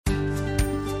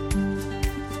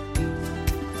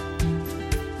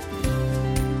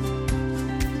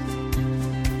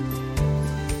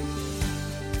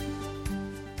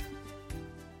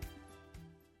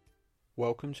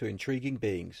Welcome to Intriguing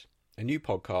Beings, a new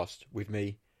podcast with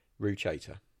me, Roo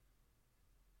Chater.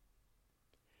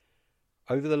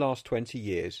 Over the last 20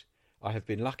 years, I have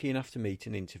been lucky enough to meet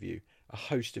and interview a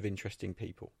host of interesting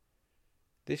people.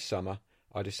 This summer,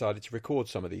 I decided to record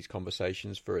some of these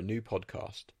conversations for a new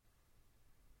podcast.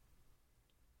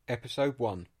 Episode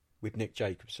 1 with Nick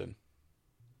Jacobson.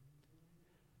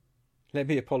 Let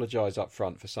me apologise up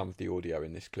front for some of the audio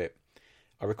in this clip.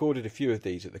 I recorded a few of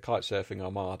these at the Kitesurfing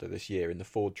Armada this year in the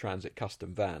Ford Transit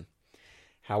Custom van.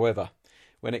 However,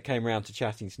 when it came round to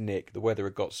chatting to Nick, the weather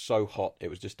had got so hot it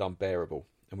was just unbearable,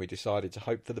 and we decided to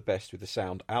hope for the best with the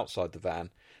sound outside the van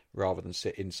rather than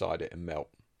sit inside it and melt.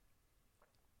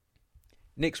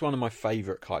 Nick's one of my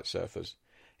favourite kite surfers.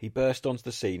 He burst onto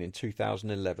the scene in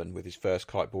 2011 with his first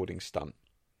kiteboarding stunt.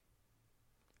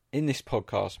 In this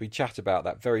podcast, we chat about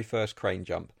that very first crane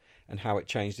jump and how it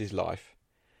changed his life,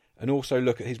 and also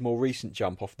look at his more recent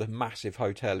jump off the massive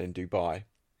hotel in Dubai.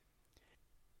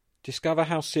 Discover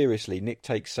how seriously Nick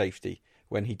takes safety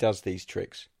when he does these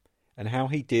tricks, and how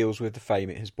he deals with the fame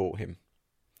it has brought him.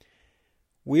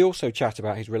 We also chat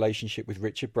about his relationship with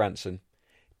Richard Branson,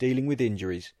 dealing with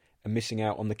injuries and missing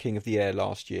out on the King of the Air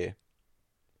last year.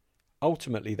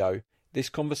 Ultimately though, this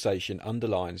conversation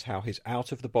underlines how his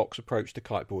out-of-the-box approach to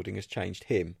kiteboarding has changed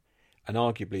him, and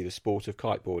arguably the sport of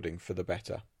kiteboarding for the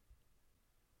better.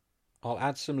 I'll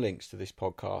add some links to this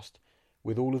podcast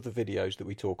with all of the videos that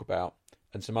we talk about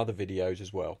and some other videos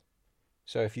as well.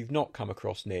 So if you've not come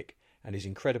across Nick and his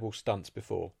incredible stunts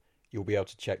before, you'll be able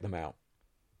to check them out.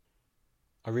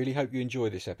 I really hope you enjoy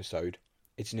this episode.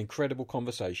 It's an incredible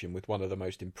conversation with one of the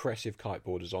most impressive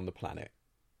kiteboarders on the planet.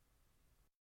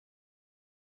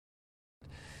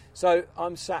 So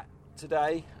I'm sat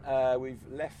today, we've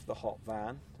left the hot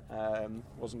van,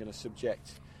 wasn't going to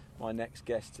subject my next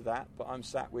guest to that, but I'm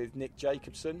sat with Nick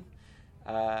Jacobson,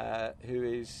 who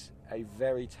is a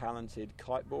very talented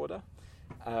kiteboarder.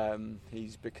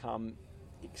 He's become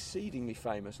exceedingly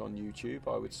famous on YouTube,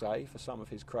 I would say, for some of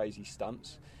his crazy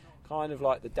stunts. Kind of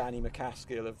like the Danny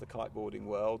McCaskill of the kiteboarding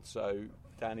world. So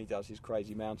Danny does his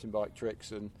crazy mountain bike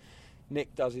tricks and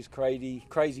Nick does his crazy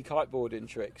kiteboarding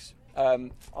tricks.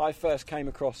 I first came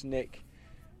across Nick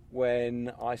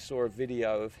when I saw a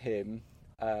video of him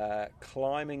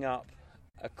climbing up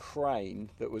a crane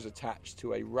that was attached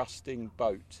to a rusting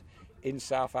boat in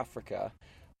South Africa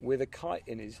with a kite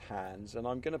in his hands, and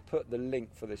I'm going to put the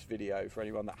link for this video for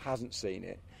anyone that hasn't seen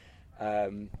it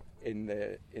in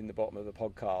the bottom of the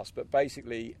podcast. But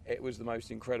basically it was the most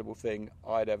incredible thing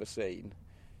I'd ever seen.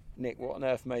 Nick, what on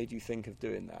earth made you think of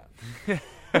doing that?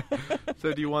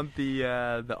 So do you want the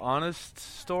honest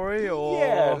story, or?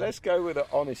 Yeah, let's go with an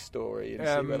honest story and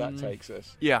see where that takes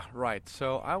us. Yeah, right.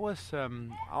 So I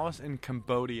was in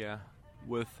Cambodia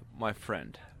with my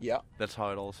friend. Yeah. That's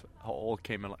how it all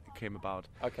came about.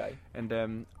 Okay.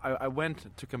 And I went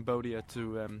to Cambodia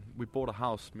to we bought a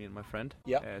house, me and my friend.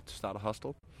 Yeah. To start a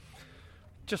hostel.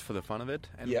 Just for the fun of it,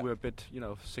 and yeah. We're a bit,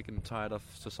 sick and tired of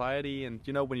society, and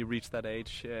when you reach that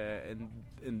age, you're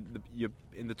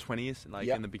in the 20s, like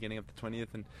yeah. in the beginning of the 20th,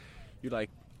 and you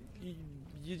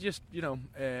just,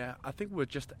 I think we're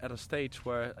just at a stage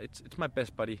where it's my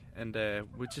best buddy, and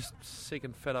we're just sick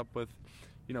and fed up with,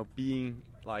 being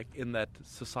like in that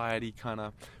society kind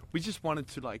of. We just wanted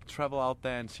to like travel out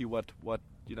there and see what where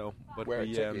we.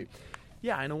 It took you.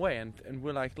 Yeah, in a way, and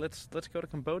we're like, let's go to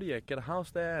Cambodia, get a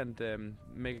house there, and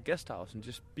make a guest house, and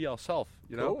just be ourselves,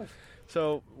 Cool.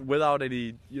 So without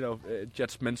any,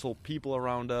 judgmental people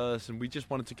around us, and we just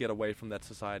wanted to get away from that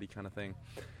society kind of thing.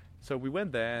 So we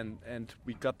went there, and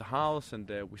we got the house, and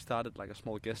we started like a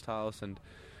small guest house, and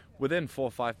within 4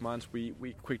 or 5 months, we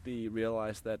quickly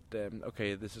realized that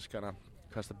okay, this is gonna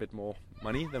cost a bit more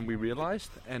money than we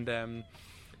realized, and.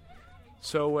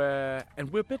 So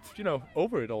and we're a bit,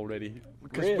 over it already.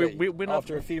 Because really? We're not,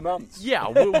 after a few months. Yeah,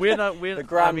 we're not. The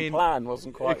grand plan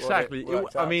wasn't quite exactly.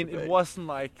 What it it wasn't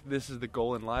like this is the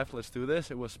goal in life. Let's do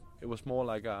this. It was more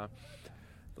like a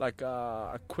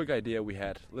quick idea we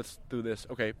had. Let's do this.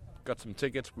 Okay, got some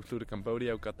tickets. We flew to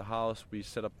Cambodia. Got the house. We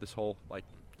set up this whole like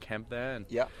camp there. And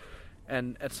yeah.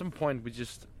 And at some point we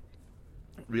just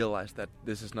realized that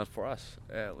this is not for us.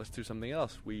 Let's do something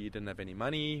else. We didn't have any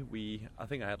money. I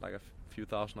think I had like a few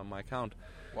thousand on my account.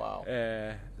 Wow.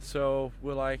 So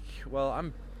we're like, well,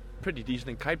 I'm pretty decent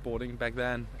in kiteboarding back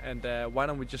then, and why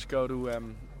don't we just go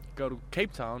to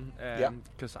Cape Town?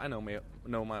 Because I know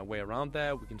my way around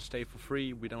there. We can stay for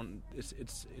free. We don't.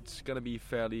 It's gonna be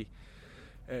fairly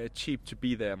cheap to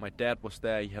be there. My dad was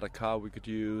there. He had a car we could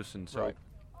use, and so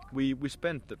we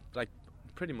spent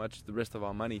pretty much the rest of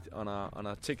our money on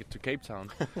a ticket to Cape Town.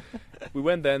 We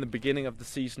went there in the beginning of the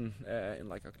season in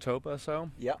like October or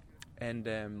so. Yeah.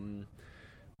 and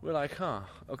we're like,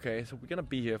 okay, so we're gonna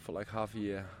be here for like half a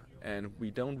year, and we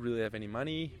don't really have any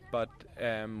money, but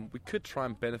we could try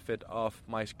and benefit off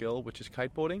my skill, which is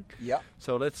kiteboarding. Yeah.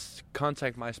 So let's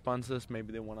contact my sponsors.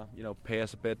 Maybe they wanna, pay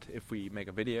us a bit if we make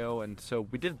a video. And so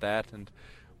we did that, and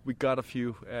we got a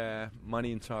few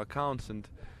money into our accounts, and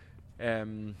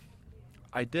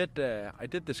I did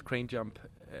this crane jump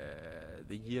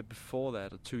the year before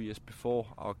that, or 2 years before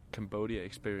our Cambodia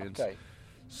experience. Okay.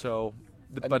 So,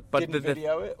 But didn't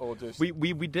video it, or just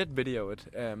we did video it,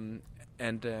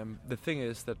 and the thing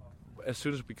is that as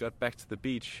soon as we got back to the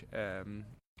beach,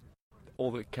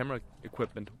 all the camera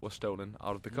equipment was stolen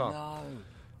out of the car. No.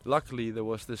 Luckily, there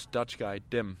was this Dutch guy,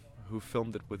 Dim, who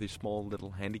filmed it with his small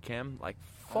little handycam, like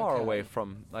far away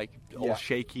from, like all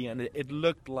shaky, and it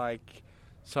looked like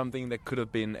something that could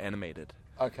have been animated.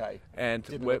 Okay. And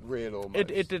didn't look real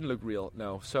almost. It didn't look real,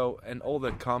 no. So, and all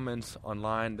the comments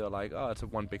online, they're like, "Oh, it's a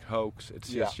one big hoax. It's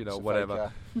just, it's a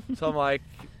whatever." So I'm like,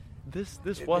 this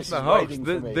This wasn't a is hoax. waiting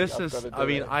for me. This I've is, gotta do I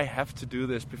mean, it. I have to do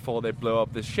this before they blow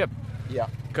up this ship, Yeah.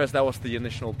 because that was the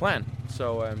initial plan.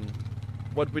 So,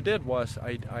 what we did was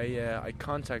I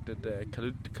contacted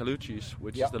Calucci's,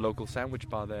 which is the local sandwich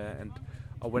bar there, and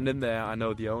I went in there. I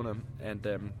know the owner, and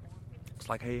it's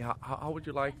like, hey, how would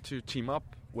you like to team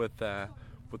up with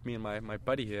me and my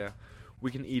buddy here? We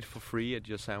can eat for free at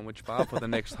your sandwich bar for the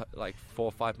next like 4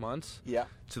 or 5 months, Yeah.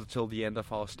 till the end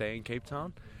of our stay in Cape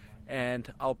Town,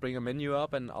 and I'll bring a menu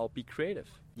up and I'll be creative.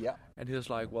 Yeah. And he was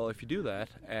like, well, if you do that,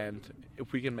 and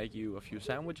if we can make you a few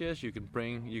sandwiches, you can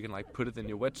like put it in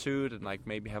your wetsuit and like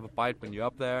maybe have a bite when you're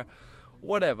up there,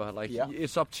 whatever. Like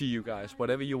it's up to you guys.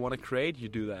 Whatever you want to create, you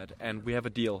do that, and we have a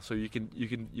deal. So you can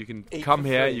Eat come for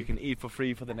here, free. you can eat for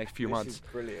free for the next few months. This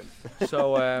is brilliant.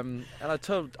 So and I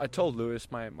told Lewis,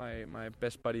 my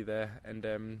best buddy there,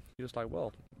 and he was like,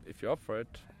 well, if you're up for it,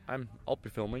 I'll be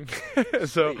filming.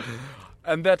 So,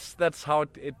 and that's how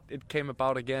it came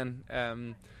about again.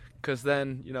 Because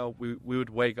then we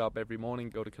would wake up every morning,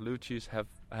 go to Calucci's,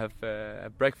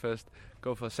 have breakfast,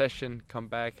 go for a session, come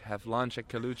back, have lunch at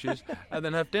Calucci's, and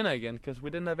then have dinner again because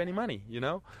we didn't have any money.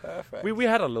 Perfect. We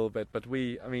had a little bit, but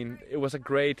it was a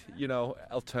great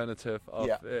alternative of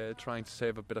trying to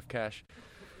save a bit of cash.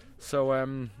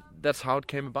 So that's how it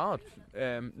came about.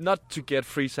 Not to get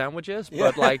free sandwiches,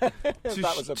 but like that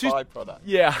was a byproduct.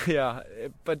 Yeah.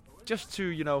 But just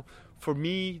to for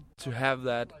me to have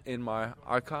that in my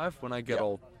archive when I get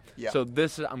old. Yeah. So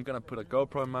I'm gonna put a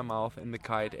GoPro in my mouth and the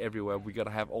kite everywhere. We gotta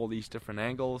have all these different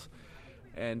angles,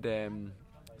 and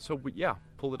so we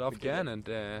pulled it off again. And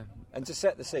to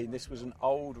set the scene, this was an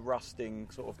old rusting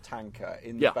sort of tanker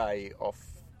in the bay off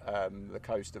the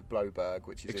coast of Bloberg,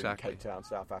 which is in Cape Town,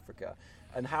 South Africa.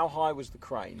 And how high was the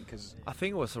crane? Because I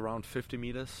think it was around 50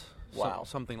 meters. Wow.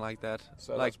 Something like that.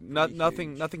 So like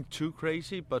nothing too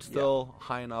crazy, but still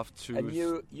high enough to. And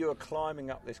you are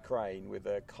climbing up this crane with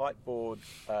a kiteboard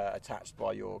attached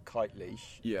by your kite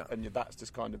leash. Yeah. And that's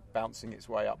just kind of bouncing its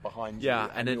way up behind you.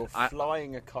 And you're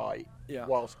flying a kite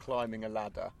whilst climbing a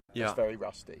ladder. It's very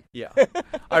rusty. Yeah.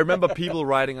 I remember people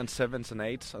riding on 7s and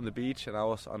 8s on the beach, and I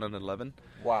was on an 11.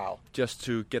 Wow. Just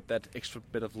to get that extra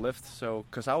bit of lift. So,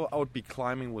 because I would be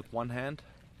climbing with one hand,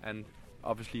 and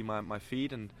obviously my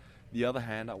feet, and the other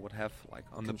hand I would have like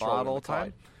on the bar all the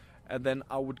time. And then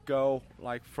I would go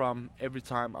like from every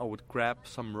time I would grab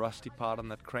some rusty part on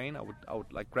that crane, I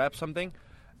would like grab something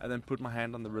and then put my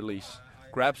hand on the release.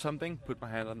 Grab something, put my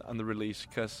hand on the release,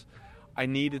 because I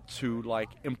needed to like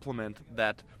implement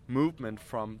that movement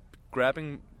from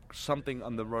grabbing something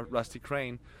on the rusty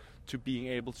crane to being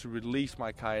able to release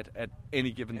my kite at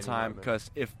any given time,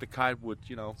 because if the kite would,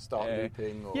 start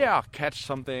looping, or catch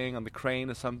something on the crane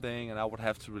or something, and I would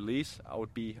have to release,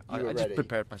 I just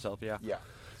prepared myself. Yeah.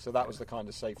 So that was the kind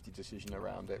of safety decision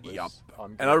around it.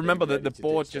 And I remember the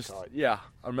board I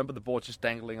remember the board just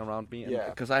dangling around me,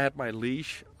 because I had my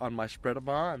leash on my spreader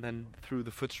bar, and then through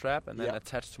the foot strap, and then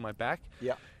attached to my back.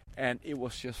 Yeah. And it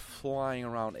was just flying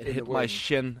around. It hit my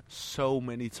shin so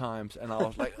many times, and I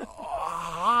was like,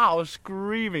 I was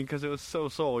screaming because it was so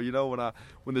sore.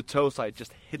 When the toe side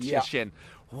just hits your shin,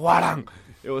 whadang!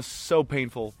 It was so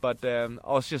painful. But I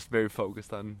was just very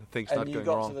focused on things not going wrong. And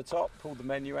you got to the top, pulled the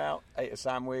menu out, ate a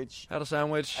sandwich. Had a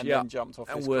sandwich, and then jumped off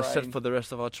this crane. And we're set for the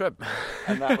rest of our trip.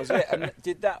 And that was it. And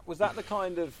was that the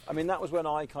kind of? I mean, that was when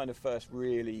I kind of first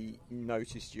really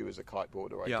noticed you as a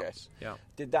kiteboarder, I guess. Yeah.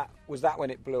 Was that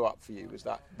when it blew up for you? Was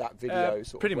that video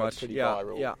sort pretty of much pretty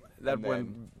viral? Yeah, that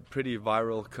went pretty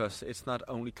viral because it's not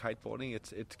only kiteboarding.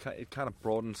 It kind of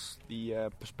broadens the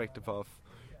perspective of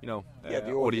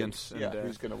the audience. And,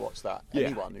 who's going to watch that? Yeah.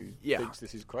 Anyone who thinks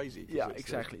this is crazy. Yeah,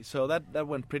 exactly. So that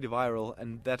went pretty viral,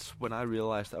 and that's when I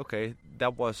realized, okay,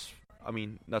 that was, I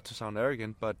mean, not to sound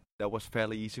arrogant, but that was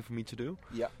fairly easy for me to do.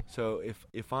 Yeah. So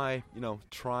if I,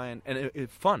 try and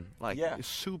it's fun, it's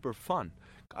super fun.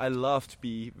 I love to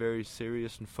be very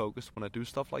serious and focused when I do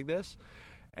stuff like this.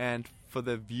 And for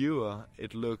the viewer,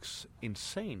 it looks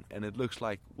insane, and it looks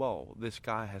like, whoa, this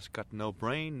guy has got no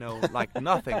brain,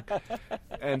 nothing.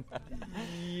 And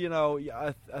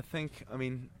I think, I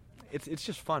mean, it's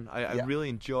just fun. I really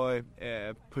enjoy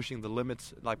pushing the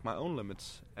limits, like my own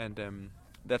limits, and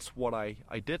that's what I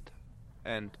did.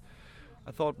 And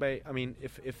I thought,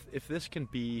 if this can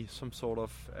be some sort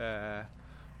of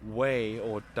way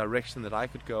or direction that I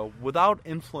could go without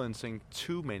influencing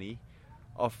too many.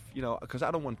 Because I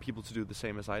don't want people to do the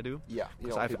same as I do. Yeah,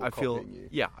 because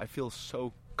I feel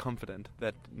so confident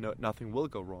that nothing will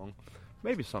go wrong.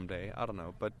 Maybe someday, I don't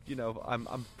know. But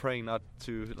I'm praying not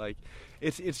to.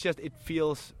 It's just it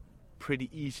feels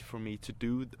pretty easy for me to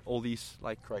do all these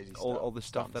crazy all the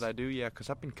stuff stunts. that I do. Yeah,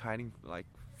 because I've been kiting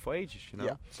for ages.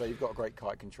 Yeah. So you've got great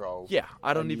kite control. Yeah,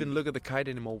 I don't even look at the kite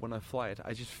anymore when I fly it.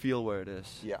 I just feel where it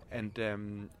is. Yeah.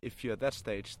 And if you're at that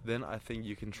stage, then I think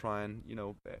you can try and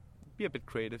be a bit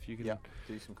creative. You can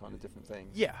do some kind of different things.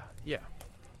 Yeah.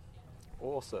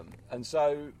 Awesome. And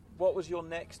so, what was your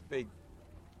next big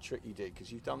trick you did?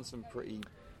 Because you've done some pretty.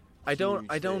 I don't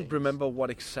things. remember what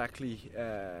exactly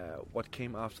what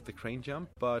came after the crane jump,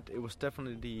 but it was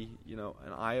definitely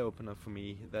an eye opener for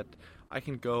me that I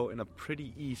can go in a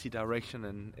pretty easy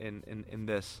direction in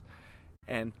this,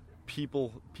 and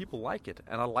people like it,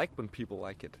 and I like when people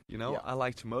like it. I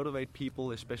like to motivate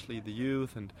people, especially the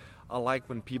youth, and I like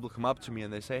when people come up to me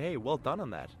and they say, "Hey, well done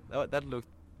on that. That looked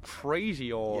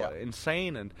crazy or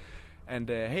insane," and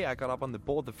hey, I got up on the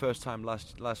board the first time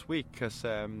last week because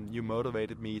you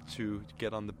motivated me to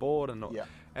get on the board,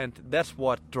 and that's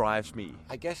what drives me.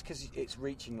 I guess because it's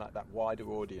reaching that wider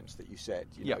audience that you said.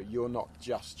 You're not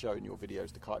just showing your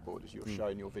videos to kiteboarders; you're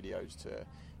showing your videos to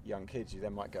young kids who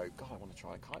then might go, God, I want to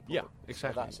try a kiteboard. Yeah,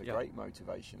 exactly. So that's a great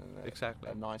motivation and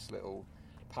a nice little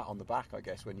pat on the back, I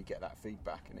guess, when you get that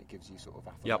feedback, and it gives you sort of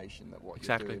affirmation that what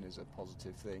you're doing is a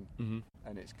positive thing,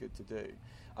 and it's good to do.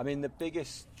 I mean, the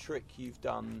biggest trick you've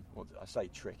done, well, I say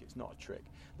trick, it's not a trick,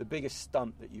 the biggest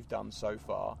stunt that you've done so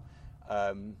far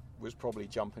was probably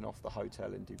jumping off the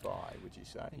hotel in Dubai, would you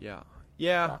say?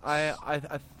 Yeah,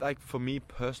 I like, for me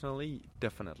personally,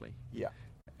 definitely. Yeah.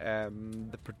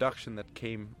 The production that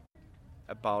came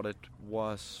about it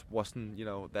wasn't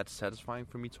that satisfying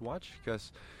for me to watch,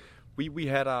 because we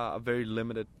had a very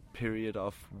limited period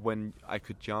of when I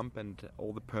could jump and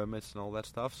all the permits and all that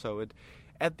stuff. So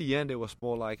at the end it was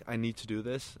more like, I need to do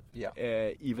this. Yeah.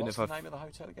 Even What's if the name of the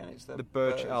hotel again? It's the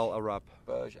Burj Al Arab.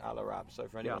 Burj Al Arab. So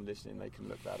for anyone listening, they can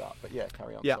look that up. But yeah,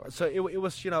 carry on. Yeah. Sorry. So it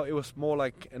was it was more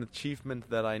like an achievement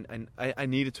that I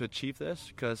needed to achieve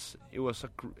this, because it was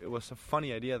a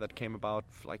funny idea that came about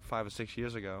like 5 or 6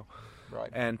 years ago. Right.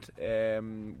 And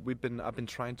I've been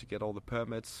trying to get all the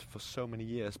permits for so many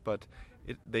years, but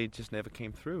they just never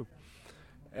came through.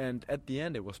 And at the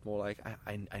end, it was more like,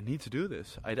 I need to do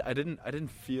this. I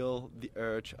didn't feel the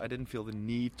urge. I didn't feel the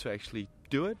need to actually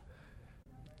do it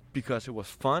because it was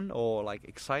fun or like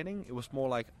exciting. It was more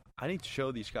like, I need to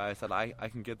show these guys that I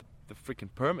can get the freaking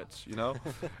permits,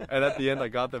 And at the end, I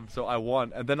got them, so I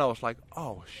won. And then I was like,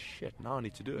 oh shit, now I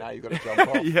need to do it. Now you've got to jump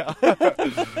off.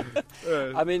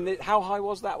 Yeah. I mean, how high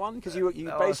was that one? Because you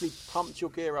basically pumped your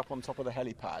gear up on top of the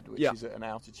helipad, which is at an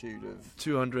altitude of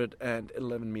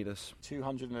 211 meters.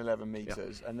 211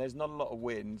 meters, and there's not a lot of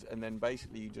wind, and then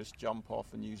basically you just jump off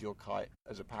and use your kite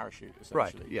as a parachute,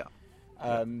 essentially. Right,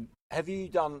 yeah. Have you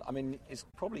done, I mean, it's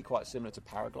probably quite similar to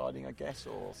paragliding, I guess,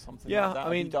 or something like that. I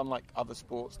have mean, you done like other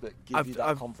sports that give you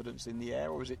that confidence in the air,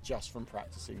 or is it just from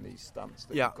practicing these stunts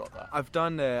that you've got that? I've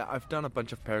done a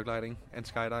bunch of paragliding and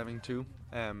skydiving too.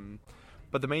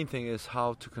 But the main thing is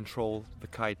how to control the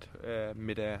kite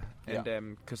midair,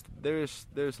 and because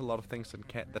there's a lot of things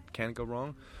that can go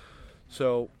wrong.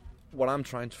 So what I'm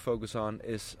trying to focus on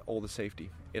is all the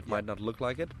safety. It might not look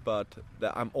like it, but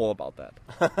I'm all about that.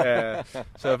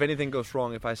 So if anything goes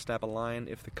wrong, if I snap a line,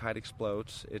 if the kite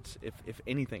explodes, it's if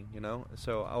anything,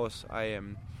 So I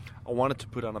wanted to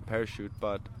put on a parachute,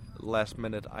 but last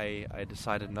minute I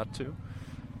decided not to,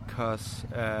 because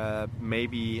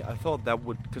maybe I thought that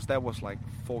would, because that was like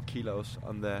 4 kilos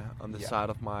on the side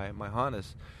of my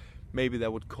harness. maybe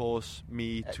that would cause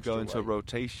me to Extra go into a weight.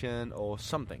 rotation or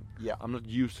something. Yeah. I'm not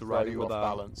used to Throw riding you off without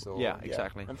balance. Or, yeah,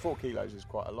 exactly. And 4 kilos is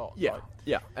quite a lot. Yeah, Right?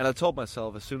 yeah. And I told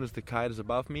myself as soon as the kite is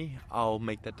above me, I'll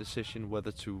make that decision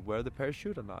whether to wear the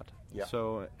parachute or not. Yeah.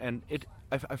 So, and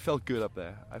I felt good up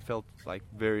there. I felt like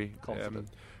very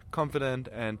confident,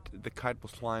 and the kite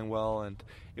was flying well, and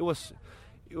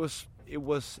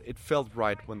it felt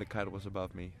right when the kite was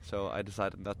above me. So I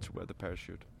decided not to wear the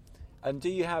parachute. And do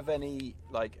you have any,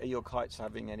 like, are your kites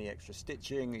having any extra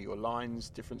stitching? Are your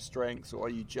lines different strengths? Or are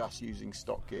you just using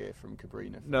stock gear from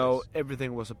Cabrina for No, this?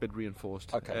 everything was a bit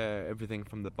reinforced. Okay. Everything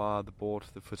from the bar, the board,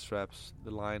 the foot straps,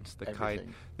 the lines, the kite.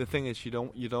 Everything. The thing is, you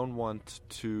don't want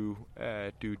to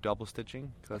do double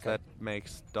stitching, because Okay. that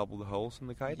makes double the holes in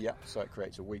the kite. Yeah, so it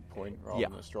creates a weak point rather Yeah.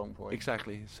 than a strong point.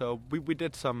 Exactly. So we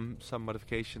did some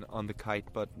modification on the kite,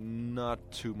 but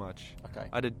not too much. Okay.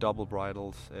 I did double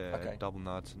bridles, Okay. double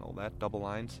nuts and all that, double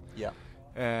lines.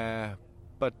 Yeah.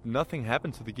 But nothing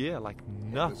happened to the gear, like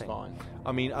nothing. It was fine.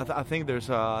 I mean, I think there's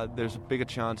a bigger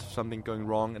chance of something going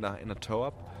wrong in a toe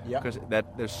up, Yeah. because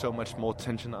there's so much more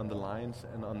tension on the lines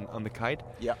and on the kite.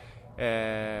 Yeah.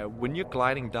 When you're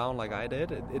gliding down like I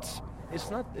did, it's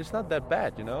not that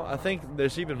bad, you know. I think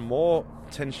there's even more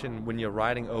tension when you're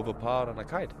riding over part on a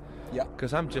kite. Yeah.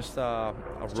 Because I'm just a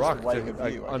It's rock just a wake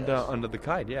of you, I guess. under the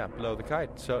kite, below the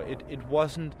kite. So it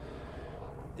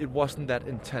wasn't that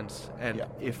intense. And Yeah.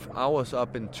 if I was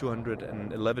up in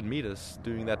 211 meters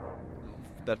doing that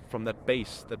from that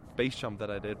base jump that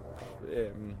I did,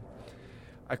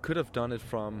 I could have done it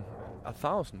from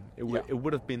 1,000. It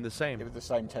would have been the same. It was the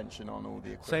same tension on all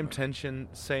the equipment. Same tension,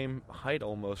 same height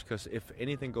almost. Because if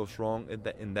anything goes wrong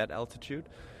in that altitude,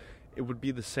 it would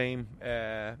be the same.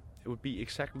 It would be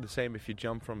exactly the same if you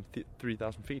jump from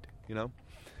 3,000 feet. You know.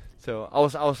 So I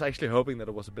was actually hoping that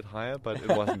it was a bit higher, but it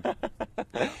wasn't.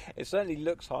 It certainly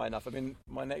looks high enough. I mean,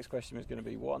 my next question is going to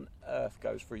be, what on earth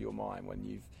goes through your mind when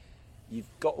you've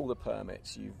got all the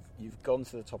permits, you've gone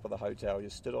to the top of the hotel,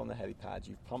 you've stood on the helipad,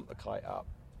 you've pumped the kite up,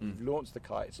 you've launched the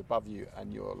kite, it's above you,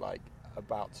 and you're like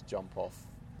about to jump off.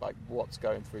 Like, what's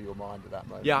going through your mind at that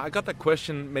moment? Yeah, I got that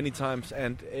question many times,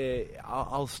 and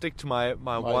I'll stick to my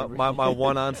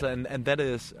one answer, and that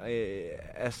is,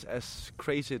 as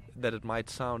crazy that it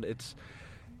might sound, it's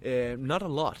not a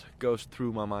lot goes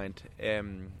through my mind.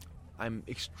 I'm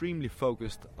extremely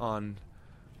focused on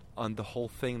the whole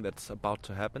thing that's about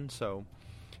to happen. So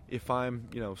if I'm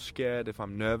scared, if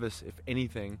I'm nervous, if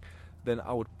anything, then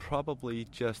I would probably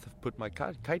just have put my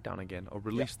kite down again or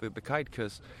release the kite,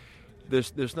 because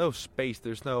there's no space,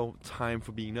 there's no time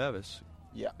for being nervous.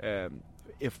 Yeah.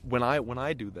 When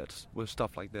I do that with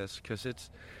stuff like this, because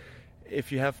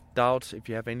if you have doubts, if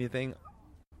you have anything,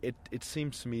 it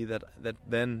seems to me that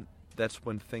then that's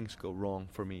when things go wrong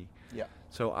for me. Yeah.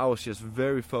 So I was just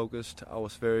very focused. I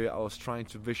was trying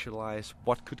to visualize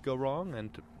what could go wrong, and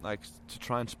like to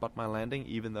try and spot my landing,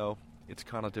 even though it's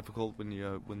kind of difficult when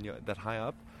you're that high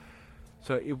up.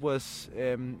 So it was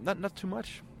not too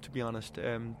much, to be honest.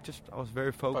 Just I was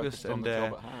very focused on and the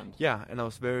job at hand. yeah, and I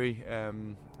was very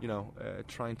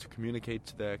trying to communicate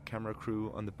to the camera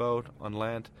crew on the boat, on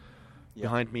land,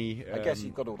 behind me. I guess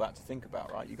you've got all that to think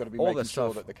about, right? You've got to be all making that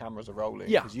sure stuff. that the cameras are rolling,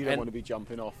 Yeah, because you don't and want to be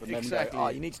jumping off and then exactly. go,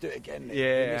 you need to do it again. You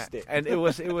Yeah, missed it. and it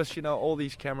was all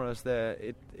these cameras there.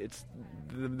 It's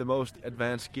the most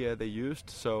advanced gear they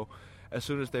used. So as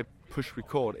soon as they push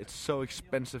record, it's so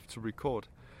expensive to record,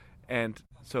 and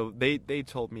so they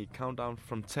told me count down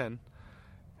from 10,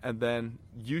 and then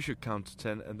you should count to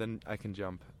 10, and then I can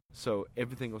jump. So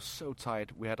everything was so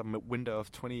tight. We had a window of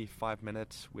 25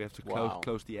 minutes. We have to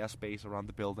close the airspace around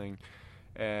the building,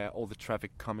 all the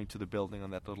traffic coming to the building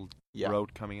on that little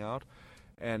road coming out,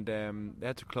 and they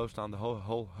had to close down the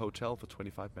whole hotel for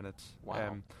 25 minutes.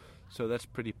 Wow. So that's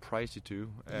pretty pricey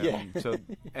too. Yeah. So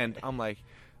and I'm like,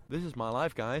 this is my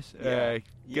life, guys. Yeah.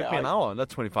 Give me an hour, not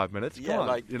 25 minutes. Come on,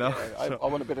 I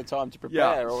want a bit of time to prepare.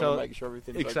 Yeah, I want so to make sure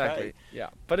everything's exactly. okay. Yeah,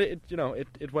 but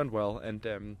it went well,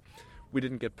 and we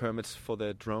didn't get permits for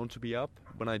the drone to be up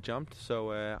when I jumped,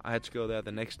 so I had to go there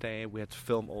the next day. We had to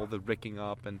film all the rigging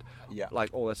up and like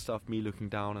all that stuff, me looking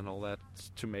down and all that,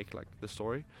 to make like the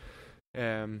story.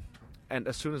 And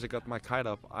as soon as I got my kite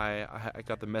up, I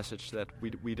got the message that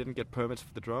we didn't get permits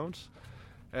for the drones.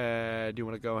 Do you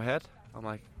want to go ahead? I'm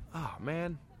like, oh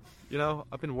man,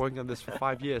 I've been working on this for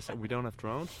 5 years and we don't have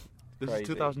drones. This Crazy. is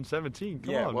 2017.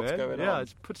 Come on, what's man. going on?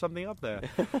 Let's put something up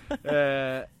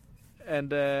there.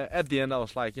 And at the end, I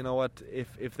was like, you know what?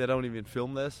 If they don't even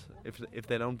film this, if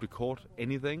they don't record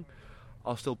anything,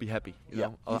 I'll still be happy. You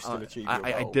know? you still achieved your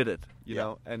I goal. did it. You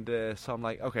know. And so I'm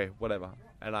like, okay, whatever.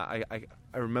 And I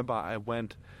remember I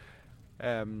went,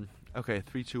 okay,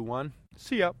 3, 2, 1,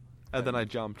 see ya. And then I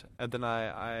jumped, and then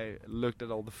I looked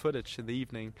at all the footage in the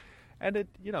evening, and it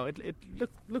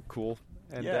looked cool,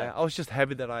 and Yeah. I was just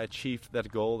happy that I achieved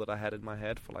that goal that I had in my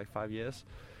head for like 5 years,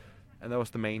 and that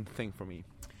was the main thing for me.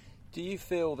 Do you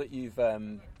feel that you've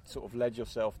sort of led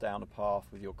yourself down a path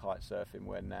with your kite surfing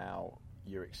where now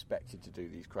you're expected to do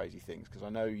these crazy things? Because I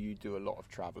know you do a lot of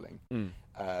travelling,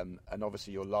 and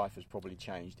obviously your life has probably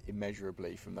changed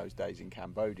immeasurably from those days in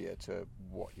Cambodia to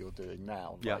what you're doing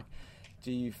now. Yeah. Like,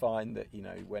 do you find that, you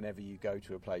know, whenever you go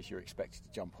to a place you're expected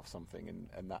to jump off something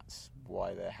and that's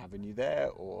why they're having you there,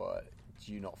 or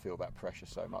do you not feel that pressure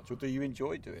so much, or do you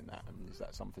enjoy doing that, and is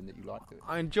that something that you like doing?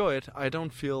 I enjoy it. I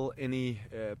don't feel any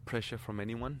pressure from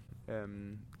anyone,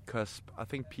 because I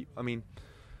think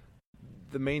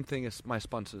the main thing is my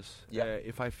sponsors. Yeah.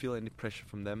 If I feel any pressure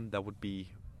from them, that would be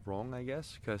wrong, I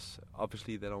guess, because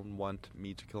obviously they don't want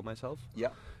me to kill myself. Yeah.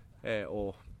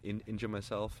 Or injure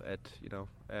myself at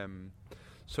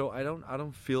so I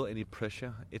don't feel any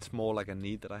pressure. It's more like a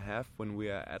need that I have when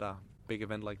we are at a big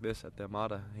event like this at the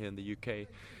Armada here in the UK.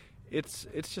 It's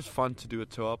just fun to do a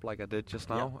toe up like I did just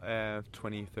now,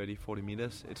 20, 30, 40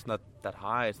 meters. It's not that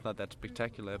high, it's not that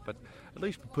spectacular, but at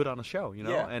least we put on a show, you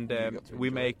know. Yeah, and you got to we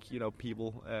enjoy make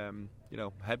people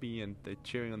happy, and they're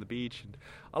cheering on the beach, and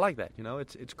I like that. You know,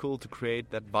 it's cool to create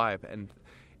that vibe, and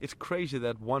it's crazy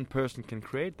that one person can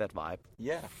create that vibe.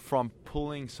 Yeah. From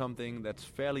pulling something that's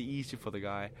fairly easy for the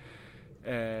guy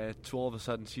to all of a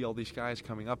sudden see all these guys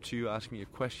coming up to you, asking you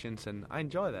questions, and I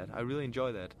enjoy that. I really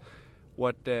enjoy that.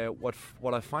 What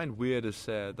I find weird is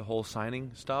the whole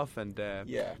signing stuff, and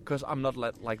because I'm not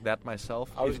like that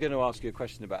myself. I was going to ask you a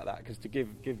question about that, because to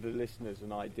give the listeners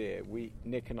an idea,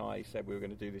 Nick and I said we were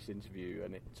going to do this interview,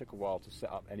 and it took a while to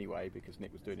set up anyway because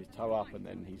Nick was doing his toe up, and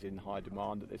then he's in high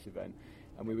demand at this event,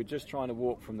 and we were just trying to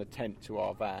walk from the tent to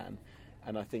our van,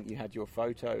 and I think you had your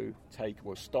photo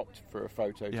stopped for a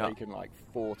photo taken like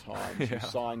 4 times. You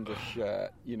signed a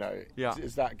shirt, you know. Yeah.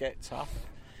 Does that get tough?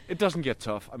 It doesn't get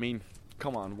tough. I mean,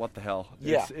 come on, what the hell?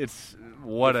 Yeah. It's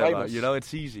whatever, famous. you know.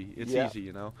 It's easy. It's Yeah. easy,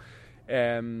 you know.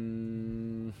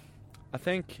 I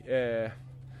think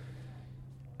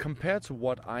compared to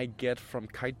what I get from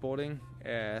kiteboarding,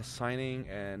 signing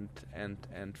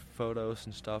and photos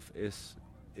and stuff is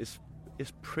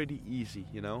pretty easy,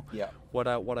 you know. Yeah. What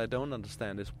I don't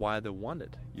understand is why they want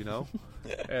it, you know,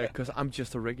 because I'm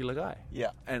just a regular guy.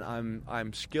 Yeah. And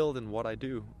I'm skilled in what I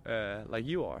do, like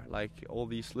you are, like all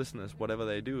these listeners, whatever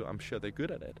they do, I'm sure they're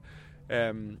good at it.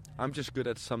 I'm just good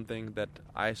at something that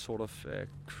I sort of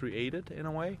created in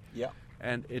a way. Yeah.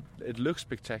 And it looks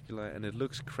spectacular and it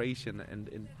looks crazy,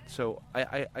 and so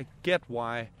I get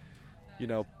why, you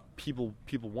know, people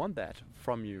want that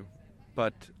from you,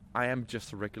 but I am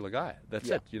just a regular guy. That's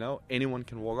Yeah. it, you know. Anyone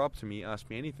can walk up to me, ask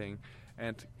me anything,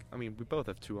 and I mean, we both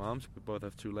have 2 arms, we both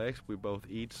have 2 legs, we both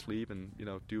eat, sleep, and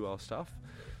do our stuff.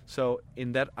 So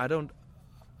in that, I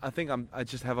think I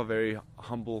just have a very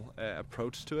humble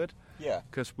approach to it. Yeah.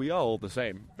 Because we are all the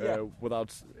same, Yeah.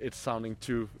 without it sounding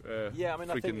too Yeah, I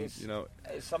mean, I think freaking,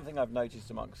 it's something I've noticed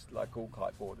amongst like all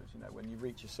kiteboarders. You know, when you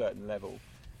reach a certain level,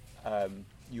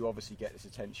 you obviously get this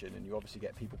attention, and you obviously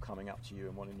get people coming up to you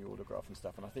and wanting your autograph and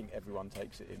stuff. And I think everyone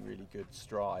takes it in really good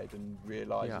stride and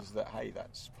realizes that, hey,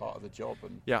 that's part of the job.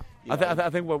 And yeah, you I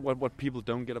think what people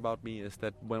don't get about me is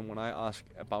that when I ask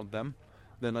about them,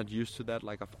 they're not used to that,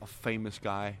 like a famous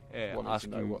guy wanting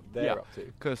asking to know what they're up to.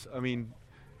 Because I mean,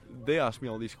 they ask me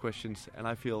all these questions, and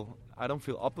I don't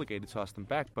feel obligated to ask them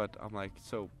back. But I'm like,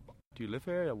 so do you live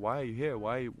here? Why are you here?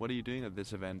 What are you doing at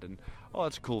this event? And oh,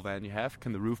 it's a cool van you have.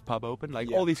 Can the roof pop open? Like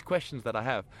all these questions that I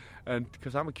have, and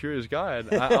because I'm a curious guy,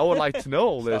 and I would like to know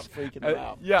all this. Start freaking them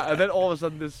out. Yeah, and then all of a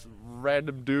sudden, this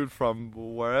random dude from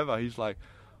wherever, he's like,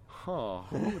 huh,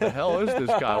 who the hell is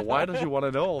this guy? Why does he want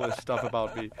to know all this stuff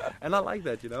about me? And I like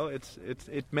that, you know.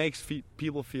 It makes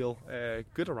people feel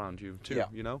good around you too,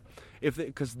 you know.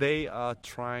 Because they are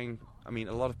trying. I mean,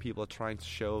 a lot of people are trying to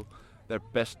show their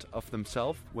best of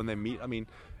themselves when they meet. I mean,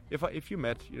 if you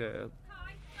met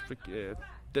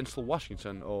Denzel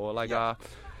Washington or like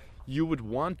you would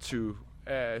want to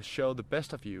show the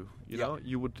best of you. You know,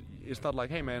 you would. It's not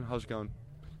like, hey man, how's it going?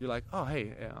 You're like, oh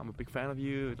hey, I'm a big fan of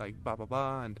you, like blah blah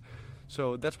blah, and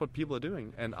so that's what people are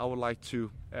doing. And I would like to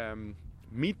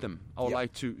meet them. I would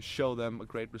like to show them a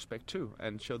great respect too,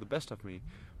 and show the best of me.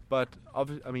 But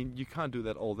obviously, I mean, you can't do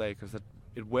that all day because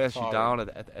it wears you down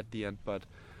at the end. But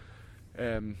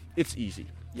it's easy.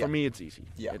 For me, it's easy.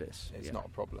 Yeah, it is. It's not a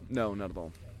problem. No, not at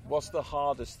all. What's the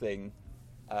hardest thing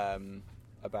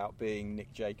about being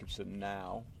Nick Jacobson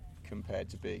now compared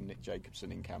to being Nick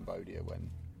Jacobson in Cambodia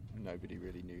when nobody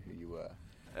really knew who you were?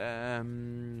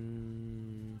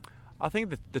 I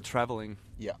think the traveling.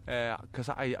 Yeah. Because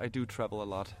I do travel a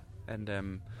lot,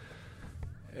 and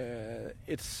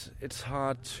it's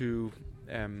hard to.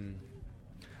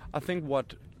 I think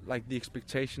what like the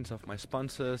expectations of my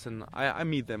sponsors, and I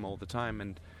meet them all the time,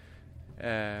 and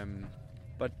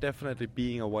but definitely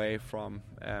being away from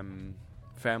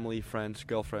family, friends,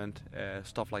 girlfriend,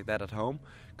 stuff like that at home,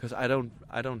 because I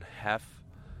don't have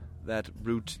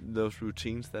those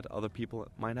routines that other people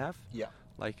might have. Yeah.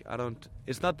 Like I don't.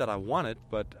 It's not that I want it,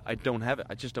 but I don't have it.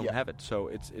 I just don't have it. So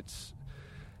it's.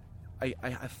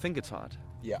 I think it's hard.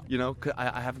 Yeah. 'Cause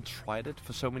I haven't tried it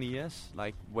for so many years.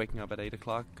 Like waking up at 8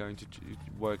 o'clock, going to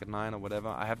work at 9 or whatever.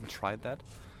 I haven't tried that.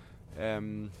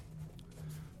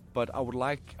 But I would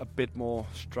like a bit more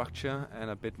structure and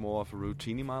a bit more of a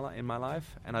routine in my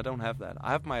life, and I don't have that.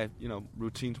 I have my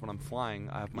routines when I'm flying.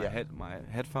 I have my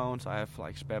headphones. I have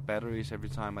like spare batteries every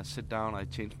time I sit down. I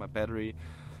change my battery,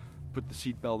 put the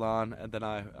seatbelt on, and then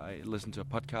I listen to a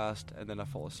podcast, and then I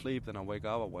fall asleep. Then I wake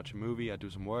up, I watch a movie, I do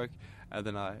some work, and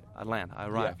then I land. I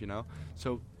arrive.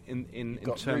 So in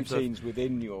got terms routines of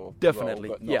within your definitely,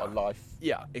 role, but not a life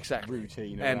exactly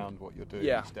routine and around what you're doing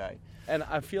each day. And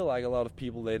I feel like a lot of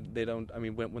people they don't. I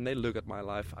mean, when they look at my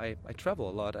life, I travel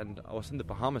a lot, and I was in the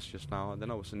Bahamas just now, and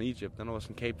then I was in Egypt, then I was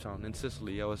in Cape Town, in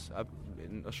Sicily. I was up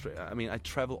in Australia. I mean, I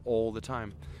travel all the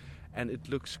time, and it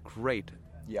looks great.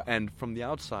 Yeah. And from the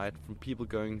outside, from people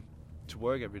going to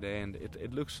work every day, and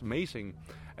it looks amazing.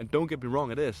 And don't get me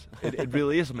wrong, it is. It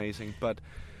really is amazing. But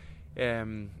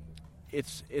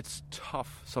it's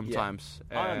tough sometimes.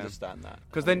 Yeah, I understand that.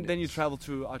 Because then you travel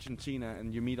to Argentina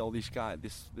and you meet all these guys,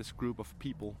 this group of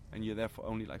people, and you're there for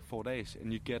only like 4 days,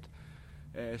 and you get,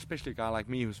 especially a guy like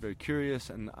me who's very curious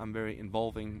and I'm very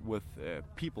involving with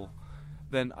people.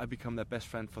 Then I become their best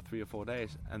friend for 3 or 4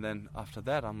 days, and then after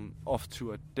that I'm off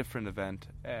to a different event.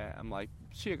 I'm like,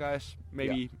 see you guys,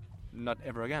 maybe not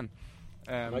ever again.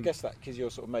 And I guess that because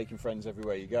you're sort of making friends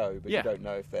everywhere you go, but you don't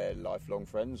know if they're lifelong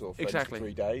friends or friends for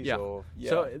 3 days. Yeah. Or,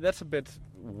 So that's a bit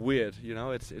weird,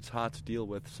 It's hard to deal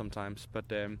with sometimes.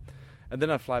 But and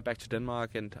then I fly back to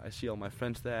Denmark and I see all my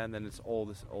friends there, and then it's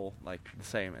all like the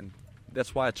same. And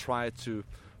that's why I try to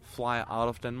fly out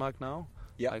of Denmark now.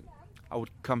 Yeah. Like, I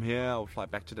would come here, I would fly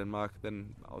back to Denmark,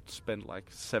 then I would spend like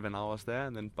 7 hours there,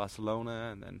 and then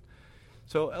Barcelona, and then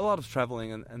so a lot of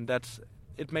traveling, and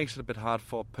it makes it a bit hard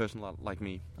for a person like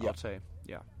me. I would say,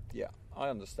 Yeah, I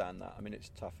understand that. I mean, it's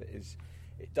tough.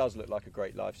 It does look like a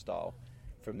great lifestyle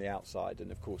from the outside,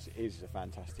 and of course, it is a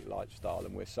fantastic lifestyle,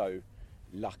 and we're so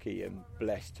lucky and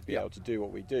blessed to be able to do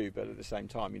what we do. But at the same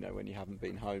time, when you haven't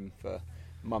been home for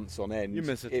months on end, you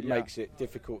miss it. It makes it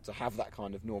difficult to have that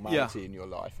kind of normality in your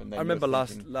life. And then I remember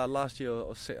last year,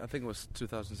 or I think it was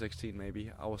 2016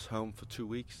 maybe, I was home for 2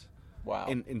 weeks. Wow.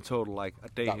 In total, like a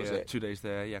day here, 2 days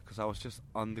there, because I was just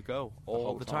on the go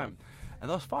all the time. And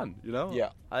that was fun,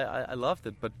 Yeah. I loved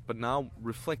it, but now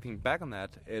reflecting back on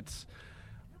that,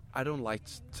 I don't like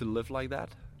to live like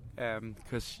that,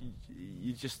 because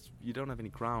you don't have any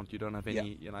ground, you don't have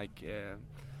any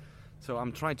so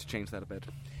I'm trying to change that a bit.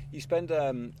 You spend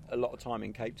a lot of time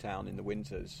in Cape Town in the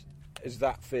winters. Does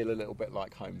that feel a little bit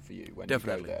like home for you when you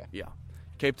go there? Yeah.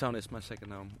 Cape Town is my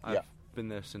second home. I've Yeah. been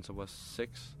there since I was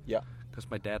 6. Yeah. Because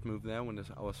my dad moved there when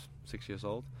I was 6 years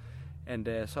old, and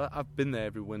so I've been there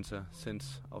every winter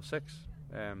since I was 6.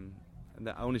 And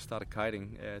then I only started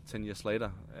kiting 10 years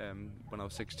later, when I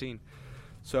was 16.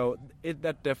 So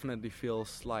that definitely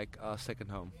feels like a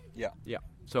second home. Yeah. Yeah.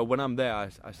 So when I'm there,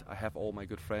 I have all my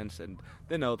good friends, and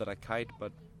they know that I kite,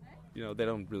 but they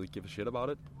don't really give a shit about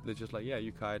it. They're just like, yeah,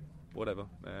 you kite, whatever.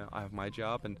 I have my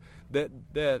job, and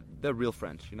they're real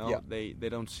friends. Yeah. They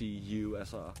don't see you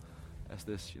as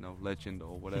this legend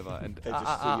or whatever, and They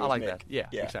just see you I as like Nick. that. Yeah,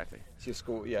 Yeah. exactly. It's your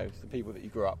school. It's the people that you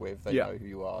grew up with. They know who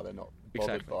you are. They're not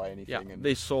bothered by anything. Yeah, And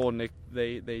they saw Nick.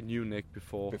 They knew Nick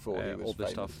before he was all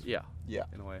this famous. stuff. Yeah, Yeah.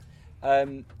 in a way.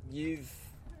 You've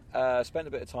spent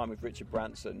a bit of time with Richard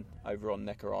Branson over on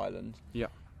Necker Island. Yeah.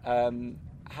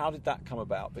 How did that come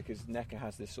about? Because Necker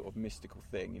has this sort of mystical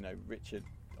thing. Richard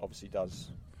obviously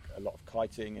does a lot of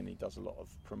kiting, and he does a lot of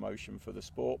promotion for the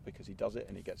sport because he does it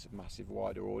and he gets a massive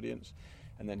wider audience.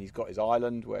 And then he's got his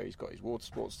island where he's got his water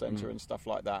sports centre and stuff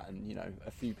like that. And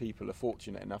a few people are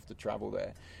fortunate enough to travel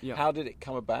there. Yeah. How did it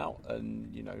come about?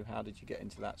 And how did you get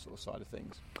into that sort of side of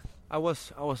things? I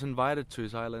was invited to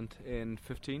his island in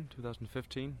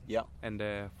 2015. Yeah. And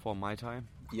for my time.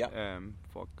 Yeah.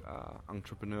 For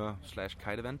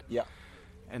entrepreneur/kite event. Yeah.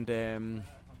 And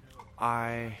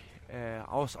I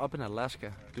was up in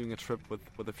Alaska doing a trip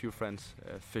with a few friends,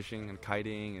 fishing and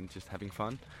kiting and just having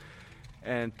fun.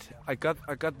 And I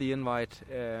got the invite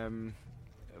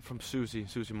from Susie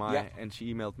Mai, Yeah. and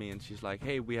she emailed me and she's like,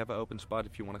 "Hey, we have an open spot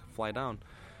if you want to fly down.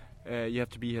 You have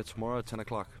to be here tomorrow at 10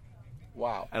 o'clock."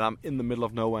 Wow. And I'm in the middle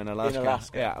of nowhere in Alaska.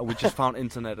 Alaska. Yeah, we just found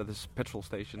internet at this petrol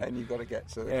station. And you've got to get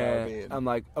to the Caribbean. I'm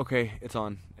like, okay, it's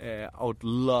on. I would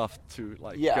love to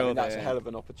yeah, go I mean, that's there. a hell of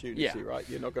an opportunity, Yeah. right?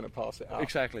 You're not going to pass it up.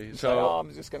 Exactly. And So say,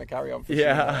 I'm just going to carry on fishing.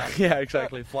 yeah, yeah,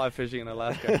 exactly. Fly fishing in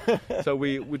Alaska. So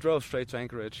we drove straight to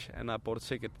Anchorage, and I bought a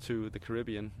ticket to the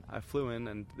Caribbean. I flew in,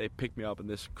 and they picked me up in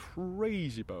this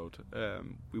crazy boat.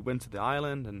 We went to the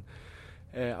island, and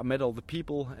I met all the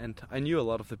people, and I knew a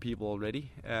lot of the people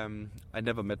already. I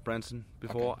never met Branson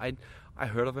before. Okay. I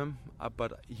heard of him,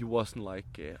 but he wasn't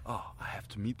like, oh, I have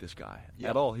to meet this guy Yeah.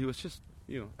 at all. He was just,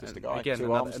 Just a guy, again,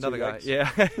 two arms, another two guy. legs.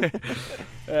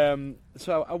 Yeah.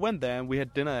 So I went there, and we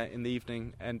had dinner in the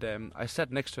evening, and I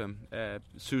sat next to him.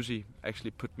 Susie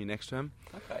actually put me next to him.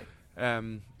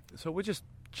 Okay. So we're just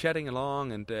chatting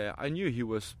along, and I knew he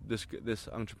was this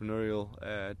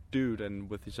entrepreneurial dude, and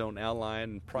with his own airline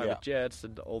and private jets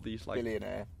and all these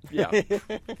Billionaire.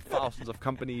 thousands of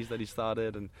companies that he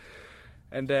started,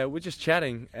 and we're just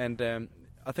chatting, and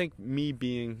I think me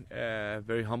being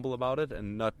very humble about it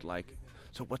and not like,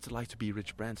 so what's it like to be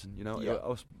Rich Branson? Yeah. I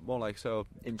was more like, so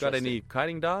got Interesting. any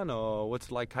kiting done, or what's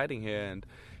it like kiting here? And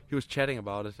he was chatting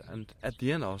about it, and at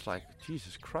the end I was like,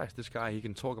 Jesus Christ, this guy, he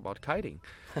can talk about kiting.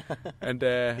 And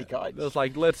He kites. I was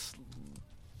like, let's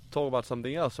talk about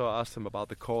something else. So I asked him about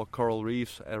the coral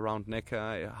reefs around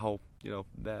Necker, how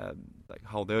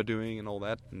how they're doing and all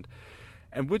that,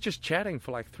 and we're just chatting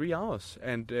for like 3 hours,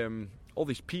 and all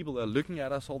these people are looking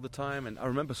at us all the time. And I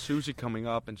remember Susie coming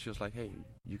up, and she was like, "Hey,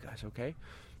 you guys okay?"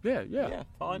 Yeah,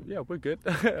 fine. Yeah, we're good.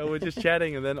 We're just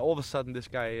chatting, and then all of a sudden, this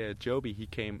guy Joby, he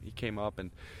came up, and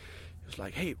he was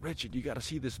like, "Hey, Richard, you got to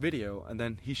see this video." And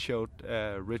then he showed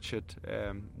Richard,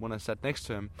 when I sat next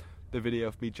to him, the video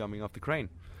of me jumping off the crane.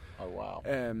 Oh, wow.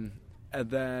 And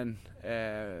then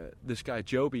this guy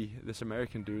Joby, this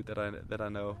American dude that I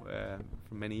know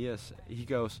for many years, he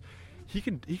goes, he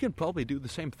can probably do the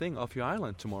same thing off your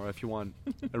island tomorrow if you want.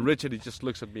 And Richard, he just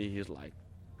looks at me. He's like,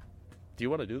 "Do you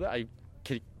want to do that?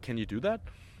 Can you do that?"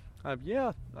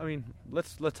 Yeah. I mean,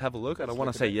 let's have a look. I don't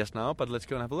want to say yes now, but let's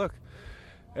go and have a look.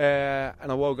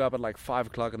 And I woke up at like 5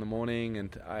 o'clock in the morning,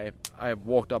 and I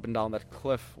walked up and down that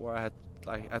cliff where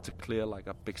I had to clear like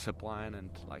a big zip line and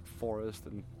like forest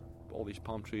and all these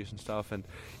palm trees and stuff, and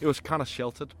it was kind of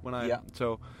sheltered when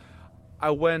so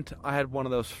I had one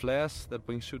of those flares that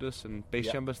wingsuiters and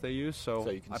base jumpers they use, so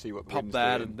you can I see what the popped wind's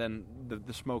that, doing. and then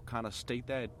the smoke kind of stayed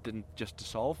there. It didn't just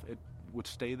dissolve, it would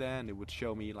stay there, and it would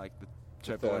show me like the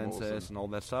turbulences and all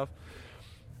that stuff.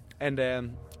 And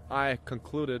I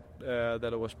concluded that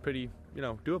it was pretty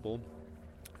doable,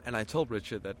 and I told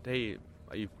Richard that, "Hey,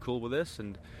 are you cool with this?"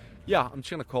 And yeah, I'm just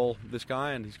gonna call this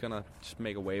guy, and he's gonna just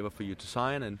make a waiver for you to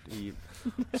sign. And he,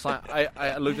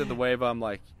 I looked at the waiver. I'm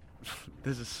like,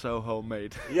 this is so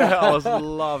homemade. Yeah. I was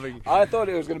loving. I thought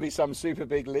it was going to be some super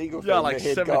big legal thing. Yeah, like that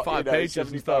he'd 75 got, pages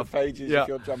 75 and stuff. pages Yeah. if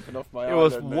you're jumping off my It island.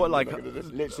 was and what, you're like- looking at this,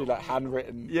 literally like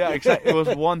handwritten. Yeah, exactly. It was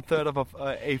 1/3 of a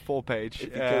A4 page. If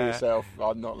you kill yourself,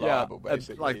 I'm not liable, and,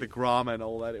 basically. like the grammar and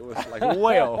all that, it was like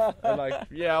way off. And like,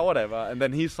 yeah, whatever. And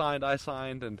then he signed, I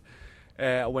signed, and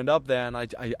I went up there and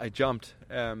I jumped.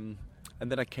 And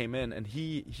then I came in, and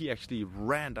he actually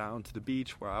ran down to the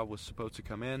beach where I was supposed to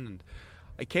come in. And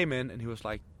I came in, and he was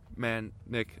like, "Man,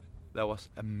 Nick, that was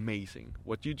amazing.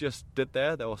 What you just did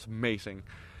there, that was amazing.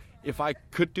 If I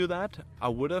could do that, I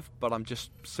would have, but I'm just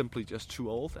simply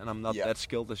too old, and I'm not that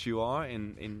skilled as you are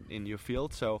in your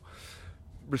field. So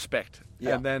respect."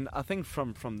 Yeah. And then I think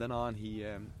from then on,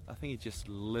 he just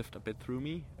lived a bit through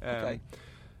me. Okay.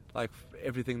 Like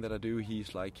everything that I do,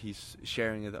 he's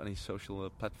sharing it on his social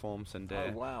platforms, and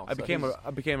Oh, wow. I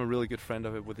So became a really good friend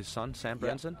of it with his son, Sam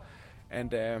Branson.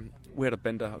 And we had a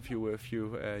bender a few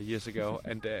years ago,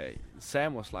 and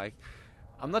Sam was like,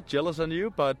 "I'm not jealous on you,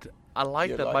 but I like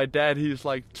You're that like my dad, he's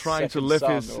like trying to second live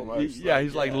son his almost,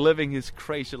 he's like yeah. living his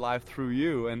crazy life through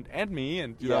you and me,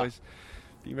 and you know, he's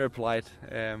being very polite."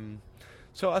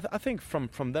 So I think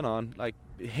from then on, like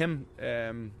him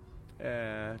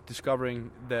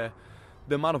discovering the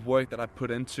amount of work that I put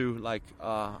into like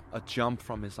a jump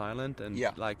from his island, and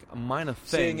like a minor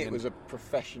thing. Seeing it was a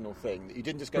professional thing. That you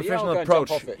didn't just go, Professional I'll go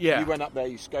approach, and jump off it. yeah. You went up there,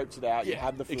 you scoped it out, you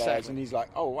had the flares, exactly. and he's like,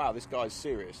 "Oh wow, this guy's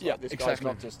serious. Yeah, Like, this exactly.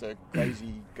 guy's not just a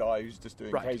crazy guy who's just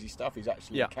doing Right. crazy stuff. He's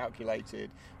actually Yeah. calculated,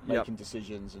 making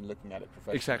decisions and looking at it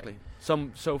professionally." Exactly.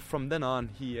 So from then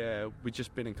on, we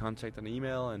just been in contact on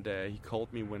email, and he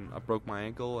called me when I broke my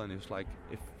ankle, and he was like,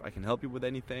 "If I can help you with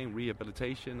anything,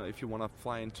 rehabilitation, or if you want to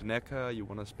fly into Necker, you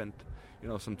want to spend,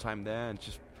 some time there and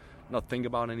just not think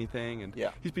about anything. And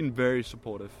Yeah. he's been very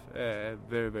supportive,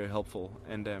 very, very helpful.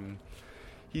 And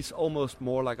he's almost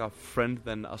more like a friend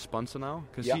than a sponsor now,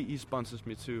 because Yeah. he sponsors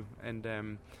me too.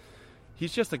 And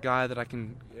he's just a guy that I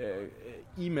can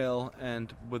email,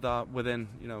 and within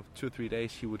 2 or 3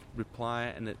 days he would reply,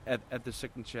 and at the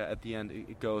signature at the end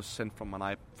it goes sent from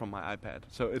my iPad.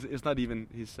 So it's not even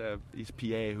his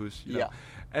PA who's Yeah.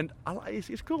 and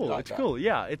it's cool. Like It's that. cool.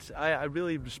 Yeah, I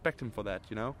really respect him for that.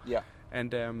 Yeah.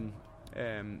 And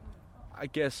I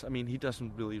guess, I mean, he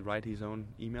doesn't really write his own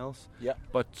emails, Yeah.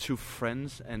 but to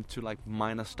friends and to like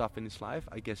minor stuff in his life,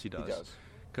 I guess he does. He does.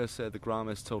 Because the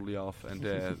grammar is totally off, and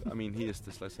I mean, he is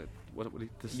dyslexic. Yeah,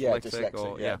 Dyslexic?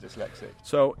 Or, dyslexic. Yeah, dyslexic.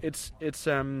 So it's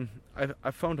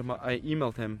I phoned him. I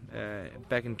emailed him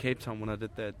back in Cape Town when I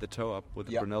did the tow up with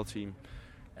the Yeah. Brunel team,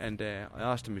 and I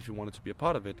asked him if he wanted to be a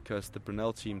part of it, because the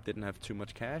Brunel team didn't have too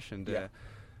much cash, and Yeah.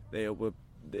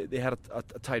 they had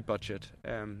a tight budget.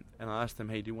 And I asked him,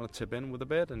 hey, do you want to tip in with a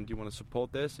bit, and do you want to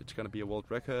support this? It's going to be a world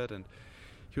record. And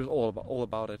he was all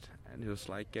about it, and he was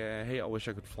like, hey, I wish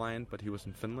I could fly in, but he was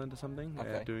in Finland or something,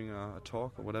 Okay. doing a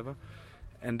talk or whatever.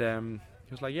 And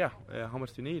he was like, yeah, how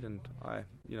much do you need? And I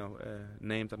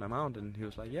named an amount, and he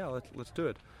was like, yeah, let's do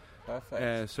it.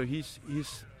 Perfect. So he's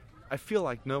I feel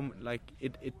like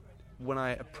it when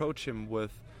I approach him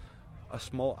with a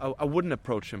small, I wouldn't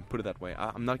approach him, put it that way.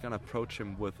 I'm not gonna approach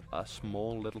him with a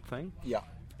small little thing. Yeah.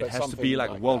 It But has to something be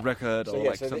like a world that. record So or yeah,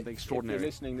 like so something extraordinary. If you're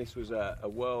listening, this was a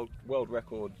world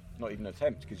record, not even an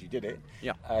attempt, because you did it.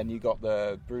 Yeah. And you got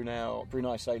the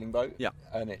Brunei sailing boat. Yeah.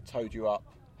 And it towed you up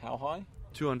how high?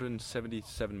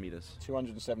 277 meters.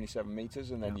 277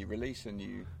 meters, and then Yeah. you release and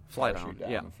you Fly parachute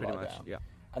down. Yeah, and fly pretty much. down. Yeah.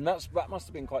 And that must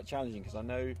have been quite challenging, because I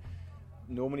know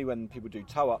normally when people do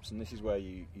tow-ups, and this is where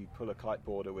you pull a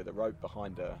kiteboarder with a rope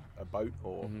behind a boat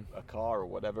or a car or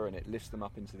whatever, and it lifts them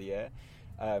up into the air,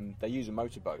 they use a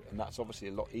motorboat, and that's obviously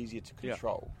a lot easier to Yeah.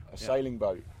 control. A Yeah. sailing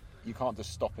boat, you can't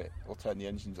just stop it or turn the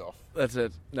engines off. That's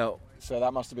it. No. So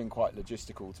that must have been quite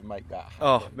logistical to make that happen.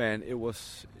 Oh man, it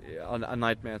was a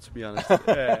nightmare, to be honest.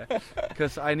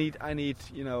 Because I need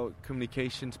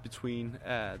communications between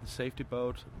the safety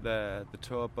boat, the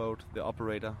tow boat, the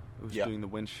operator who's Yeah. doing the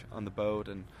winch on the boat,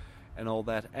 and all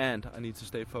that. And I need to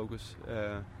stay focused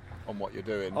On what you're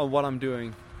doing. on what I'm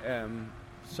doing.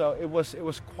 So it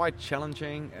was quite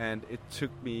challenging, and it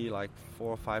took me like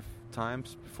 4 or 5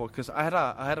 times before, because I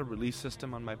had a release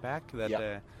system on my back that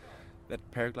Yeah.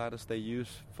 that paragliders they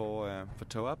use for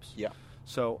tow ups. Yeah.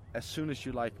 So as soon as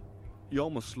you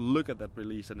almost look at that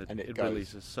release, and it goes.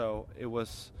 releases. So it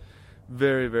was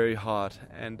very, very hard,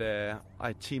 and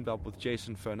I teamed up with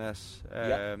Jason Furness,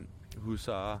 Yeah. who's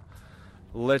a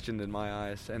legend in my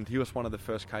eyes, and he was one of the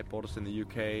first kiteboarders in the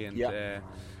UK, and Yeah.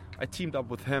 I teamed up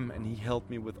with him, and he helped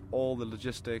me with all the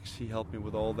logistics. He helped me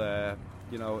with all the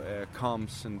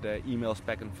comms and emails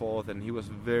back and forth, and he was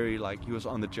very he was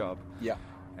on the job. Yeah.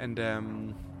 And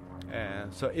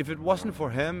so if it wasn't for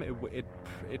him, it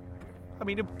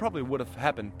probably would have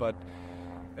happened, but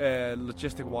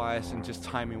logistic wise and just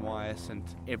timing wise and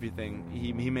everything,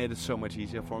 he made it so much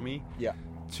easier for me. Yeah.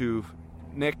 To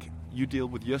Nick, you deal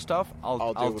with your stuff. I'll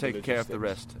deal I'll with take the care of the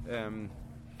logistics.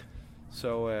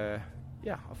 rest.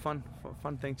 Yeah, a fun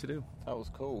thing to do. That was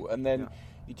cool. And then Yeah.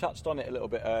 you touched on it a little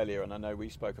bit earlier, and I know we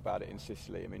spoke about it in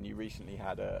Sicily. I mean, you recently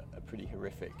had a pretty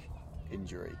horrific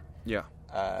injury. Yeah.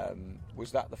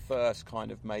 Was that the first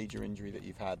kind of major injury that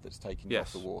you've had that's taken you off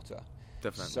Yes. the water?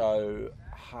 Definitely. So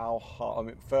how hard, I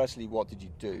mean, firstly, what did you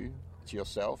do to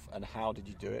yourself, and how did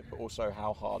you do it? But also,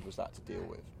 how hard was that to deal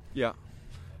with? Yeah.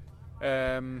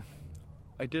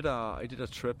 I did a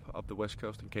trip up the west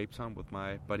coast in Cape Town with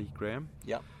my buddy Graham.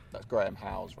 Yeah, that's Graham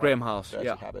Howes, right? Graham House, Dirty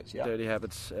yeah. Habits, yeah. Dirty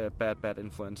Habits, bad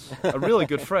influence. A really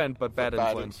good friend, but bad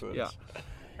Bad influence. Yeah.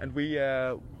 And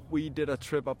we did a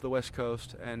trip up the west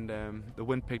coast, and the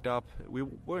wind picked up. We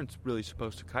weren't really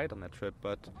supposed to kite on that trip,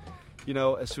 but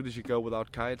as soon as you go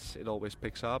without kites, it always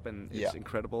picks up, and it's Yeah.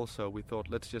 incredible. So we thought,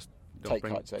 let's just Take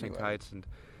bring kites anyway. kites,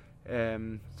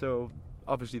 and so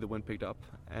obviously the wind picked up,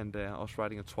 and I was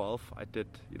riding a 12. I did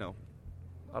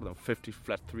 50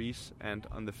 flat threes, and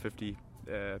on the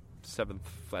 57th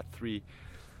flat three,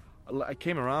 I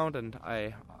came around, and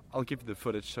I'll give you the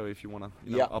footage, so if you want to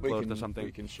upload it or something.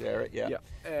 We can share it, yeah.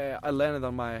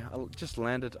 I just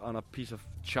landed on a piece of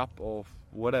chop or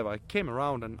whatever. I came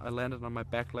around, and I landed on my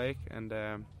back leg, and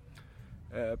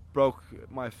broke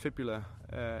my fibula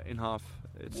in half.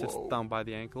 It sits Whoa. down by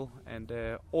the ankle, and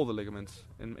all the ligaments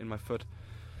in my foot,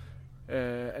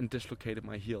 and dislocated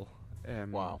my heel.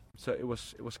 Wow. So it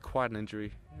was quite an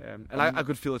injury, and I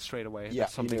could feel it straight away. Yeah,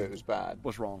 that something you knew it was bad.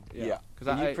 was wrong. Yeah. because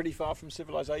Are you pretty far from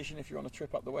civilization if you're on a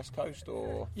trip up the west coast,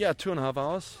 or? 2.5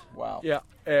 hours. Wow. Yeah,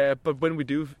 but when we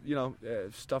do,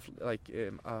 stuff like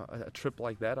a trip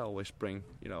like that, I always bring,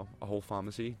 a whole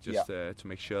pharmacy just to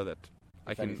make sure that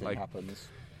I If can anything happens.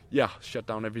 shut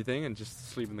down everything and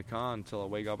just sleep in the car until I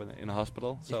wake up in a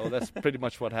hospital. So that's pretty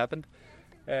much what happened.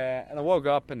 And I woke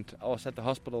up and I was at the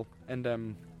hospital, and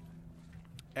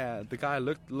the guy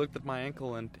looked at my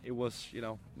ankle, and it was,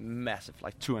 massive,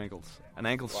 like 2 ankles. An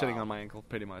ankle sitting on my ankle,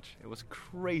 pretty much. It was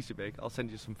crazy big. I'll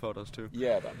send you some photos too.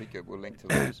 Yeah, that'd be good. We'll link to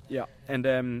those. Yeah, and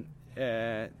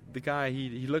the guy,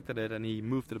 he looked at it and he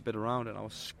moved it a bit around, and I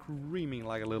was screaming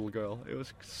like a little girl. It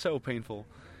was so painful.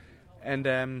 And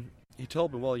he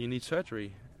told me, well, you need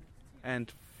surgery.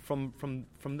 And from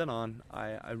then on,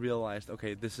 I realized,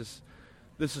 okay, this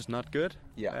is not good.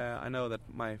 Yeah. I know that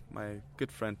my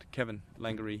good friend Kevin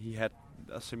Langery, he had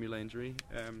a similar injury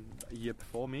a year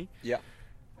before me. Yeah.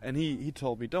 And he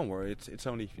told me, don't worry, it's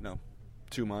only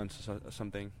 2 months or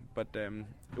something. But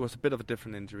it was a bit of a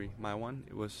different injury. My one,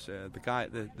 it was the guy,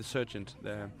 the surgeon.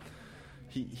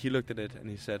 He looked at it and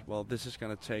he said, well, this is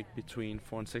going to take between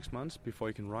 4 and 6 months before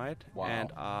you can ride, and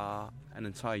an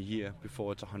entire year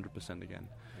before it's 100% again.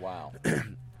 Wow.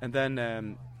 And then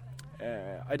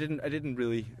I didn't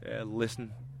really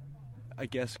listen, I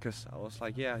guess, because I was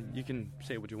like, yeah, you can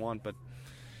say what you want, but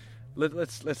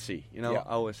let's see. I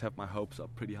always have my hopes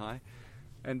up pretty high,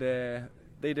 and I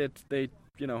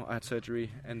had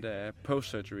surgery, and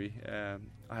post-surgery,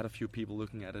 I had a few people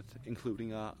looking at it,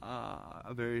 including a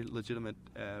very legitimate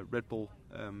Red Bull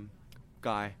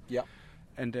guy. Yeah.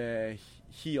 And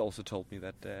he also told me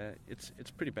that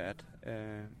it's pretty bad.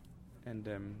 And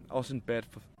I was in bed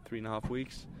for 3.5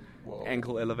 weeks, Whoa.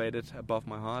 ankle elevated above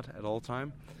my heart at all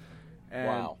time. And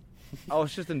Wow. I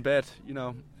was just in bed,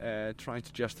 trying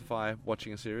to justify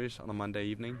watching a series on a Monday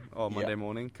evening or Monday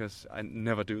morning, because I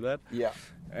never do that. Yeah.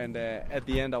 And at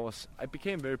the end, I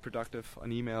became very productive on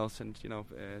emails and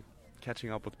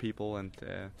catching up with people. And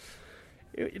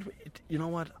you know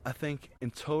what? I think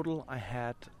in total I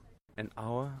had an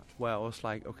hour where I was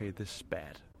like, okay, this is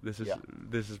bad. This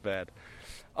is bad.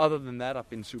 Other than that, I've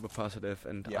been super positive,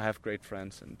 and I have great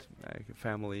friends and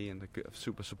family and a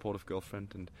super supportive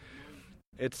girlfriend, and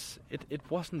it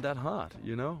wasn't that hard,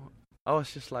 I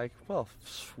was just like, well,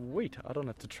 sweet, I don't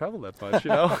have to travel that much,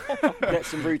 Get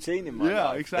some routine in my life.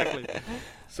 Yeah, exactly.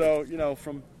 So,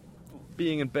 from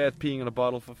being in bed, peeing in a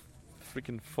bottle for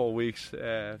freaking 4 weeks,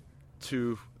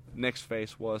 to next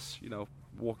phase was,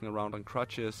 walking around on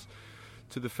crutches,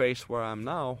 to the phase where I'm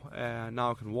now.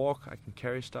 Now I can walk, I can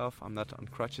carry stuff, I'm not on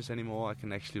crutches anymore, I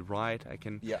can actually ride,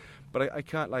 but I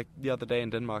can't, like the other day in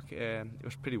Denmark, it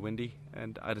was pretty windy,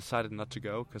 and I decided not to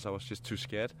go because I was just too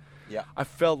scared. Yeah. I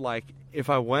felt like if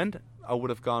I went, I would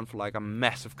have gone for like a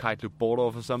massive kite loop board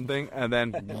off or something, and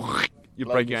then you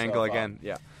break your ankle again.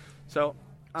 Yeah. So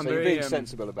I'm you're very being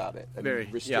sensible about it and very,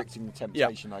 restricting the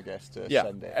temptation, I guess, to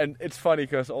send it. And it's funny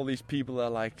because all these people are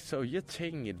like, so you're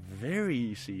taking it very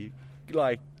easy,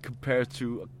 like compared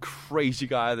to a crazy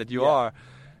guy that you are.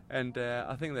 And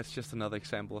I think that's just another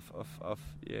example of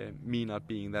me not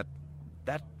being that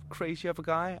crazy of a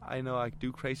guy. I know I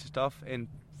do crazy stuff, and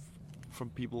from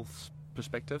people's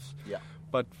perspectives. Yeah.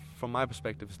 But from my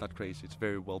perspective, it's not crazy. It's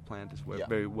very well planned. It's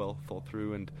very well thought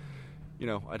through. And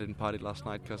I didn't party last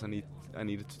night because I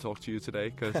needed to talk to you today,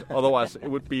 because otherwise it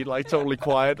would be like totally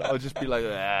quiet. I'll just be like,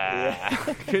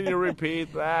 can you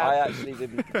repeat that? I actually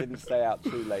didn't stay out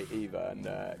too late either, and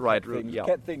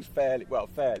kept things fairly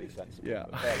sensible. Yeah.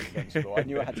 Fairly sensible. I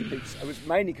knew I had to speak. It was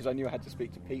mainly because I knew I had to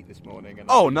speak to Pete this morning. And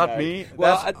not me.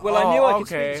 I knew I could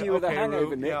speak to you with a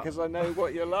hangover, Nick, because I know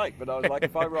what you're like. But I was like,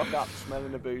 if I rock up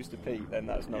smelling the booze to Pete, then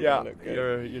that's not going to look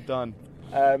good. You're done.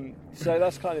 So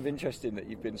that's kind of interesting that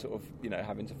you've been sort of,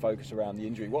 having to focus around the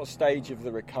injury. What stage of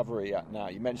the recovery at now?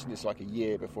 You mentioned it's like a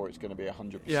year before it's going to be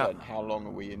 100%. Yeah. How long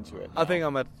are we into it now? I think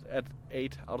I'm at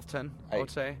 8 out of 10, 8. I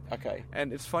would say. Okay.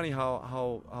 And it's funny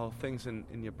how things in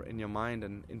your mind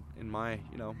and in my,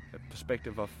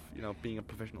 perspective of, being a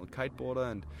professional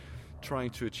kiteboarder and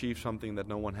trying to achieve something that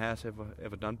no one has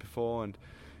ever done before.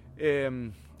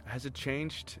 And has it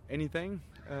changed anything?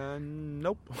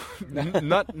 Nope,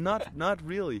 not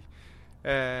really.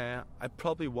 I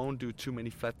probably won't do too many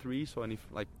flat threes or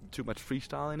too much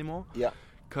freestyle anymore. Yeah,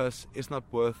 because it's not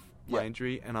worth my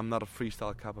injury, and I'm not a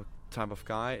freestyle type of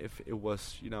guy. If it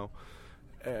was,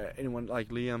 anyone like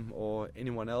Liam or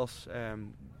anyone else,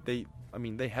 they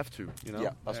have to.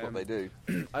 Yeah, that's what they do.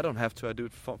 I don't have to. I do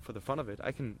it for the fun of it.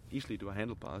 I can easily do a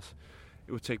handlepass.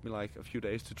 It would take me like a few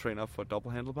days to train up for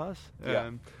double handlebars.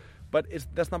 But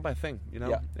that's not my thing, you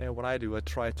know. Yeah. What I do, I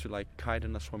try to like kite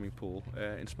in a swimming pool,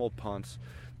 in small ponds,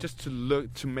 just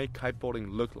to make kiteboarding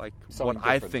look like Something what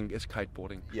I different. think is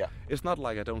kiteboarding. Yeah. It's not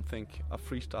like I don't think a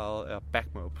freestyle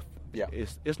back mope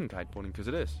isn't kiteboarding, because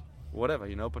it is, whatever,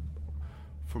 you know. But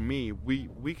for me,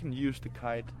 we can use the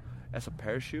kite as a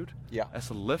parachute, as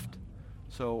a lift.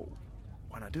 So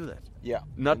why not do that? Yeah.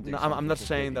 I'm not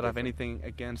saying that I have anything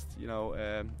against, you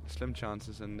know, slim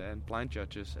chances and blind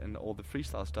judges and all the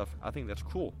freestyle stuff. I think that's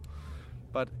cool,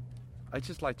 but I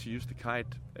just like to use the kite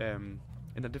in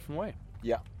a different way.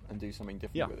 Yeah, and do something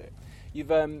different with it. You've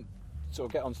sort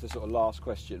of get on to the sort of last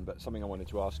question, but something I wanted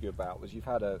to ask you about was you've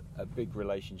had a big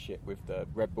relationship with the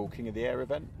Red Bull King of the Air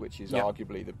event, which is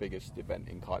arguably the biggest event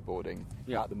in kiteboarding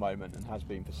at the moment and has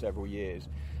been for several years.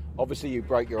 Obviously, you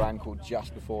broke your ankle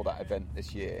just before that event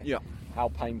this year. Yeah. How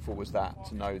painful was that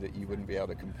to know that you wouldn't be able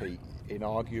to compete in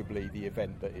arguably the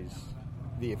event that is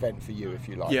the event for you, if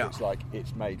you like? Yeah. It's like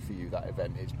it's made for you, that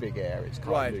event. It's big air, it's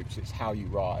kite loops, it's how you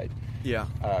ride. Yeah.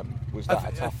 Was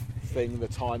that a tough thing, the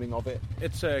timing of it?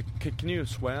 It's can you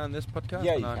swear on this podcast?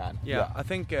 Yeah, you can. Yeah, I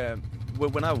think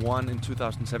when I won in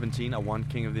 2017, I won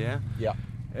King of the Air. Yeah.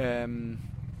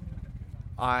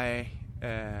 I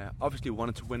obviously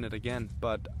wanted to win it again,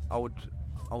 but I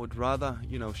would rather,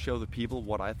 you know, show the people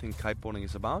what I think kiteboarding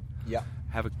is about. Yeah.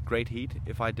 Have a great heat.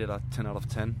 If I did a 10 out of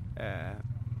 10,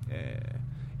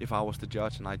 if I was the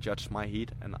judge and I judged my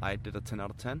heat and I did a 10 out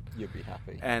of 10, you'd be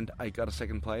happy. And I got a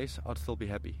second place, I'd still be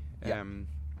happy. Yeah.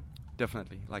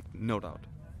 Definitely, like no doubt.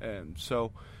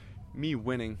 So me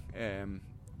winning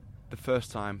the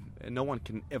first time, no one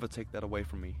can ever take that away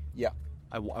from me. Yeah.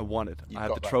 I won it. You've I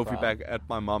have got the that trophy crown. back at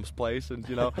my mom's place, and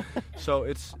you know, so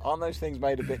it's. Aren't those things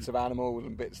made of bits of animals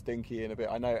and a bit stinky and a bit?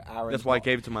 I know Aaron. That's why I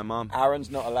gave it to my mom. Aaron's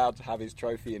not allowed to have his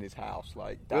trophy in his house.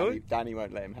 Like Really? Danny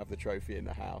won't let him have the trophy in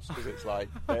the house because it's like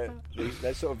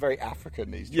they're sort of very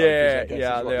African. These trophies, Yeah, I guess,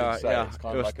 yeah, is what they you'd are. say. Yeah, It's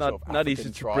kind it of was like a sort of not easy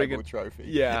African to bring tribal it. trophy.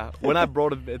 Yeah, when I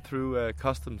brought it through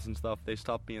customs and stuff, they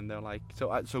stopped me and they're like,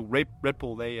 so Red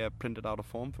Bull, they printed out a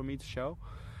form for me to show,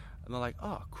 and they're like,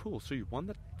 oh, cool, so you won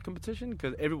that competition?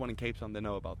 Because everyone in Cape Town, they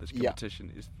know about this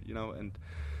competition, is, you know,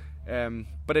 and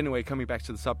but anyway, coming back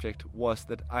to the subject, was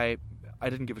that I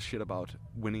didn't give a shit about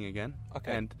winning again.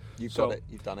 Okay, and you've so got it.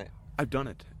 You've done it. I've done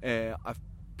it. I've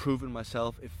proven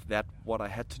myself if that what I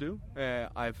had to do.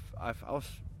 I was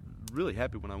really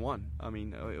happy when I won. I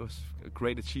mean, it was a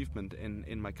great achievement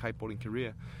in my kiteboarding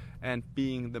career, and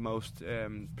being the most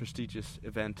prestigious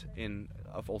event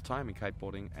of all time in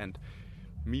kiteboarding, and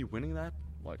me winning that,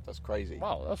 like, That's crazy.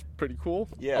 wow, that's pretty cool.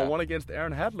 Yeah. I won against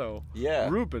Aaron Hadlow, Yeah.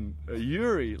 Ruben,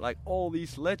 Yuri, like all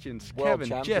these legends, World Kevin,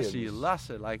 champions. Jesse,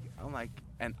 Lasse, like I'm like,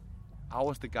 and I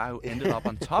was the guy who ended up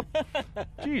on top.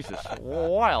 Jesus,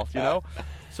 wild, you know.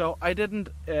 So I didn't.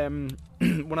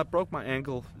 When I broke my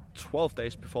ankle 12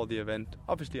 days before the event,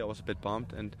 obviously I was a bit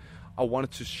bummed, and I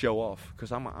wanted to show off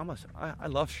because I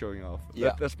love showing off.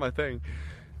 Yeah. That's my thing,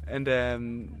 and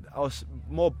I was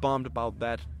more bummed about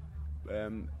that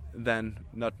than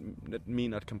me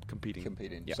not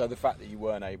competing. Yeah. So the fact that you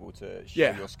weren't able to show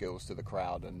Yeah. your skills to the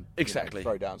crowd and Exactly.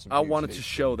 throw down some. I huge wanted to leaps.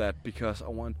 show that because I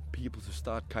want people to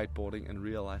start kiteboarding and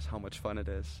realize how much fun it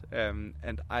is.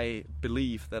 And I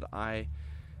believe that I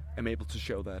am able to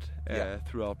show that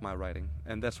throughout my riding.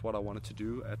 And that's what I wanted to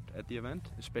do at the event,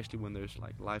 especially when there's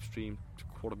like live stream,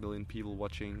 250,000 people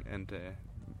watching, and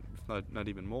if not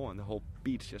even more, and the whole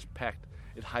beach's just packed.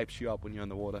 It hypes you up when you're in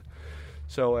the water.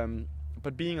 So,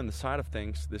 but being on the side of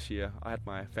things this year, I had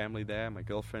my family there. My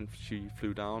girlfriend, she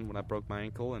flew down when I broke my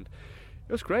ankle, and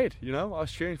it was great. You know, I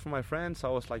was cheering for my friends. I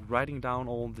was like writing down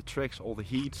all the tricks, all the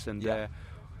heats, and I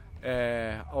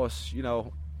was, you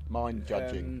know, Mind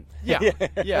judging.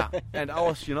 yeah. And I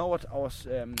was, you know what? I was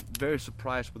very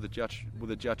surprised with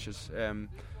the judges.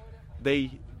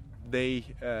 They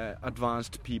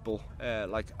advanced people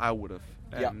like I would have.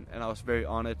 And I was very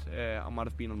on it. I might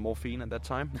have been on morphine at that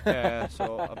time,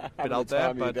 so a bit out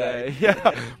there. But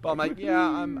but I'm like,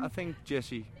 I think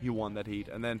Jesse, he won that heat,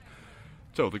 and then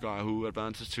so the guy who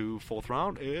advances to fourth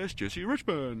round is Jesse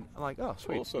Richmond. I'm like, oh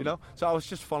sweet, Awesome. you know. So I was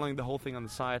just following the whole thing on the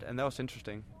side, and that was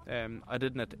interesting. I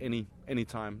didn't at any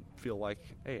time feel like,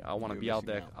 hey, I want to You were be out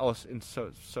missing there. out. I was in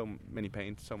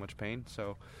so much pain.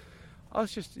 So I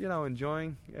was just, you know,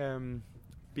 enjoying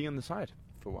being on the side.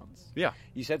 For once. Yeah.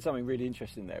 You said something really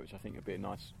interesting there, which I think would be a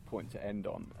nice point to end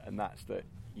on, and that's that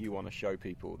you want to show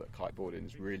people that kiteboarding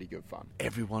is really good fun.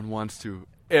 Everyone wants to.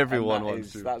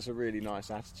 That's a really nice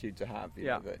attitude to have. You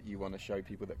Yeah. know, that you want to show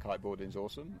people that kiteboarding is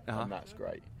awesome, Uh-huh. and that's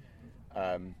great.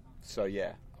 So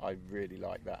yeah, I really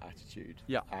like that attitude.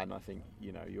 Yeah. And I think,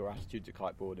 you know, your attitude to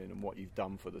kiteboarding and what you've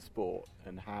done for the sport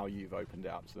and how you've opened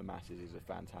it up to the masses is a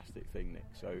fantastic thing, Nick.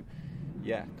 So,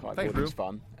 yeah, kiteboarding's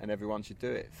fun and everyone should do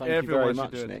it. Thank you very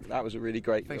much, Nick. That was a really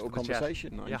great little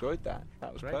conversation. I enjoyed that.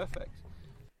 That was perfect.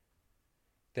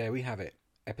 There we have it.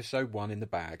 Episode 1 in the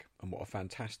bag, and what a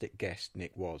fantastic guest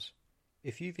Nick was.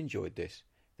 If you've enjoyed this,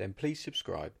 then please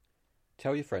subscribe,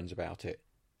 tell your friends about it,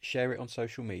 share it on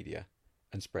social media,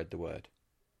 and spread the word.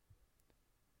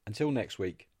 Until next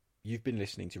week, you've been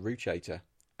listening to Ruchator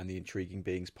and the Intriguing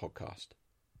Beings podcast.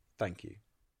 Thank you.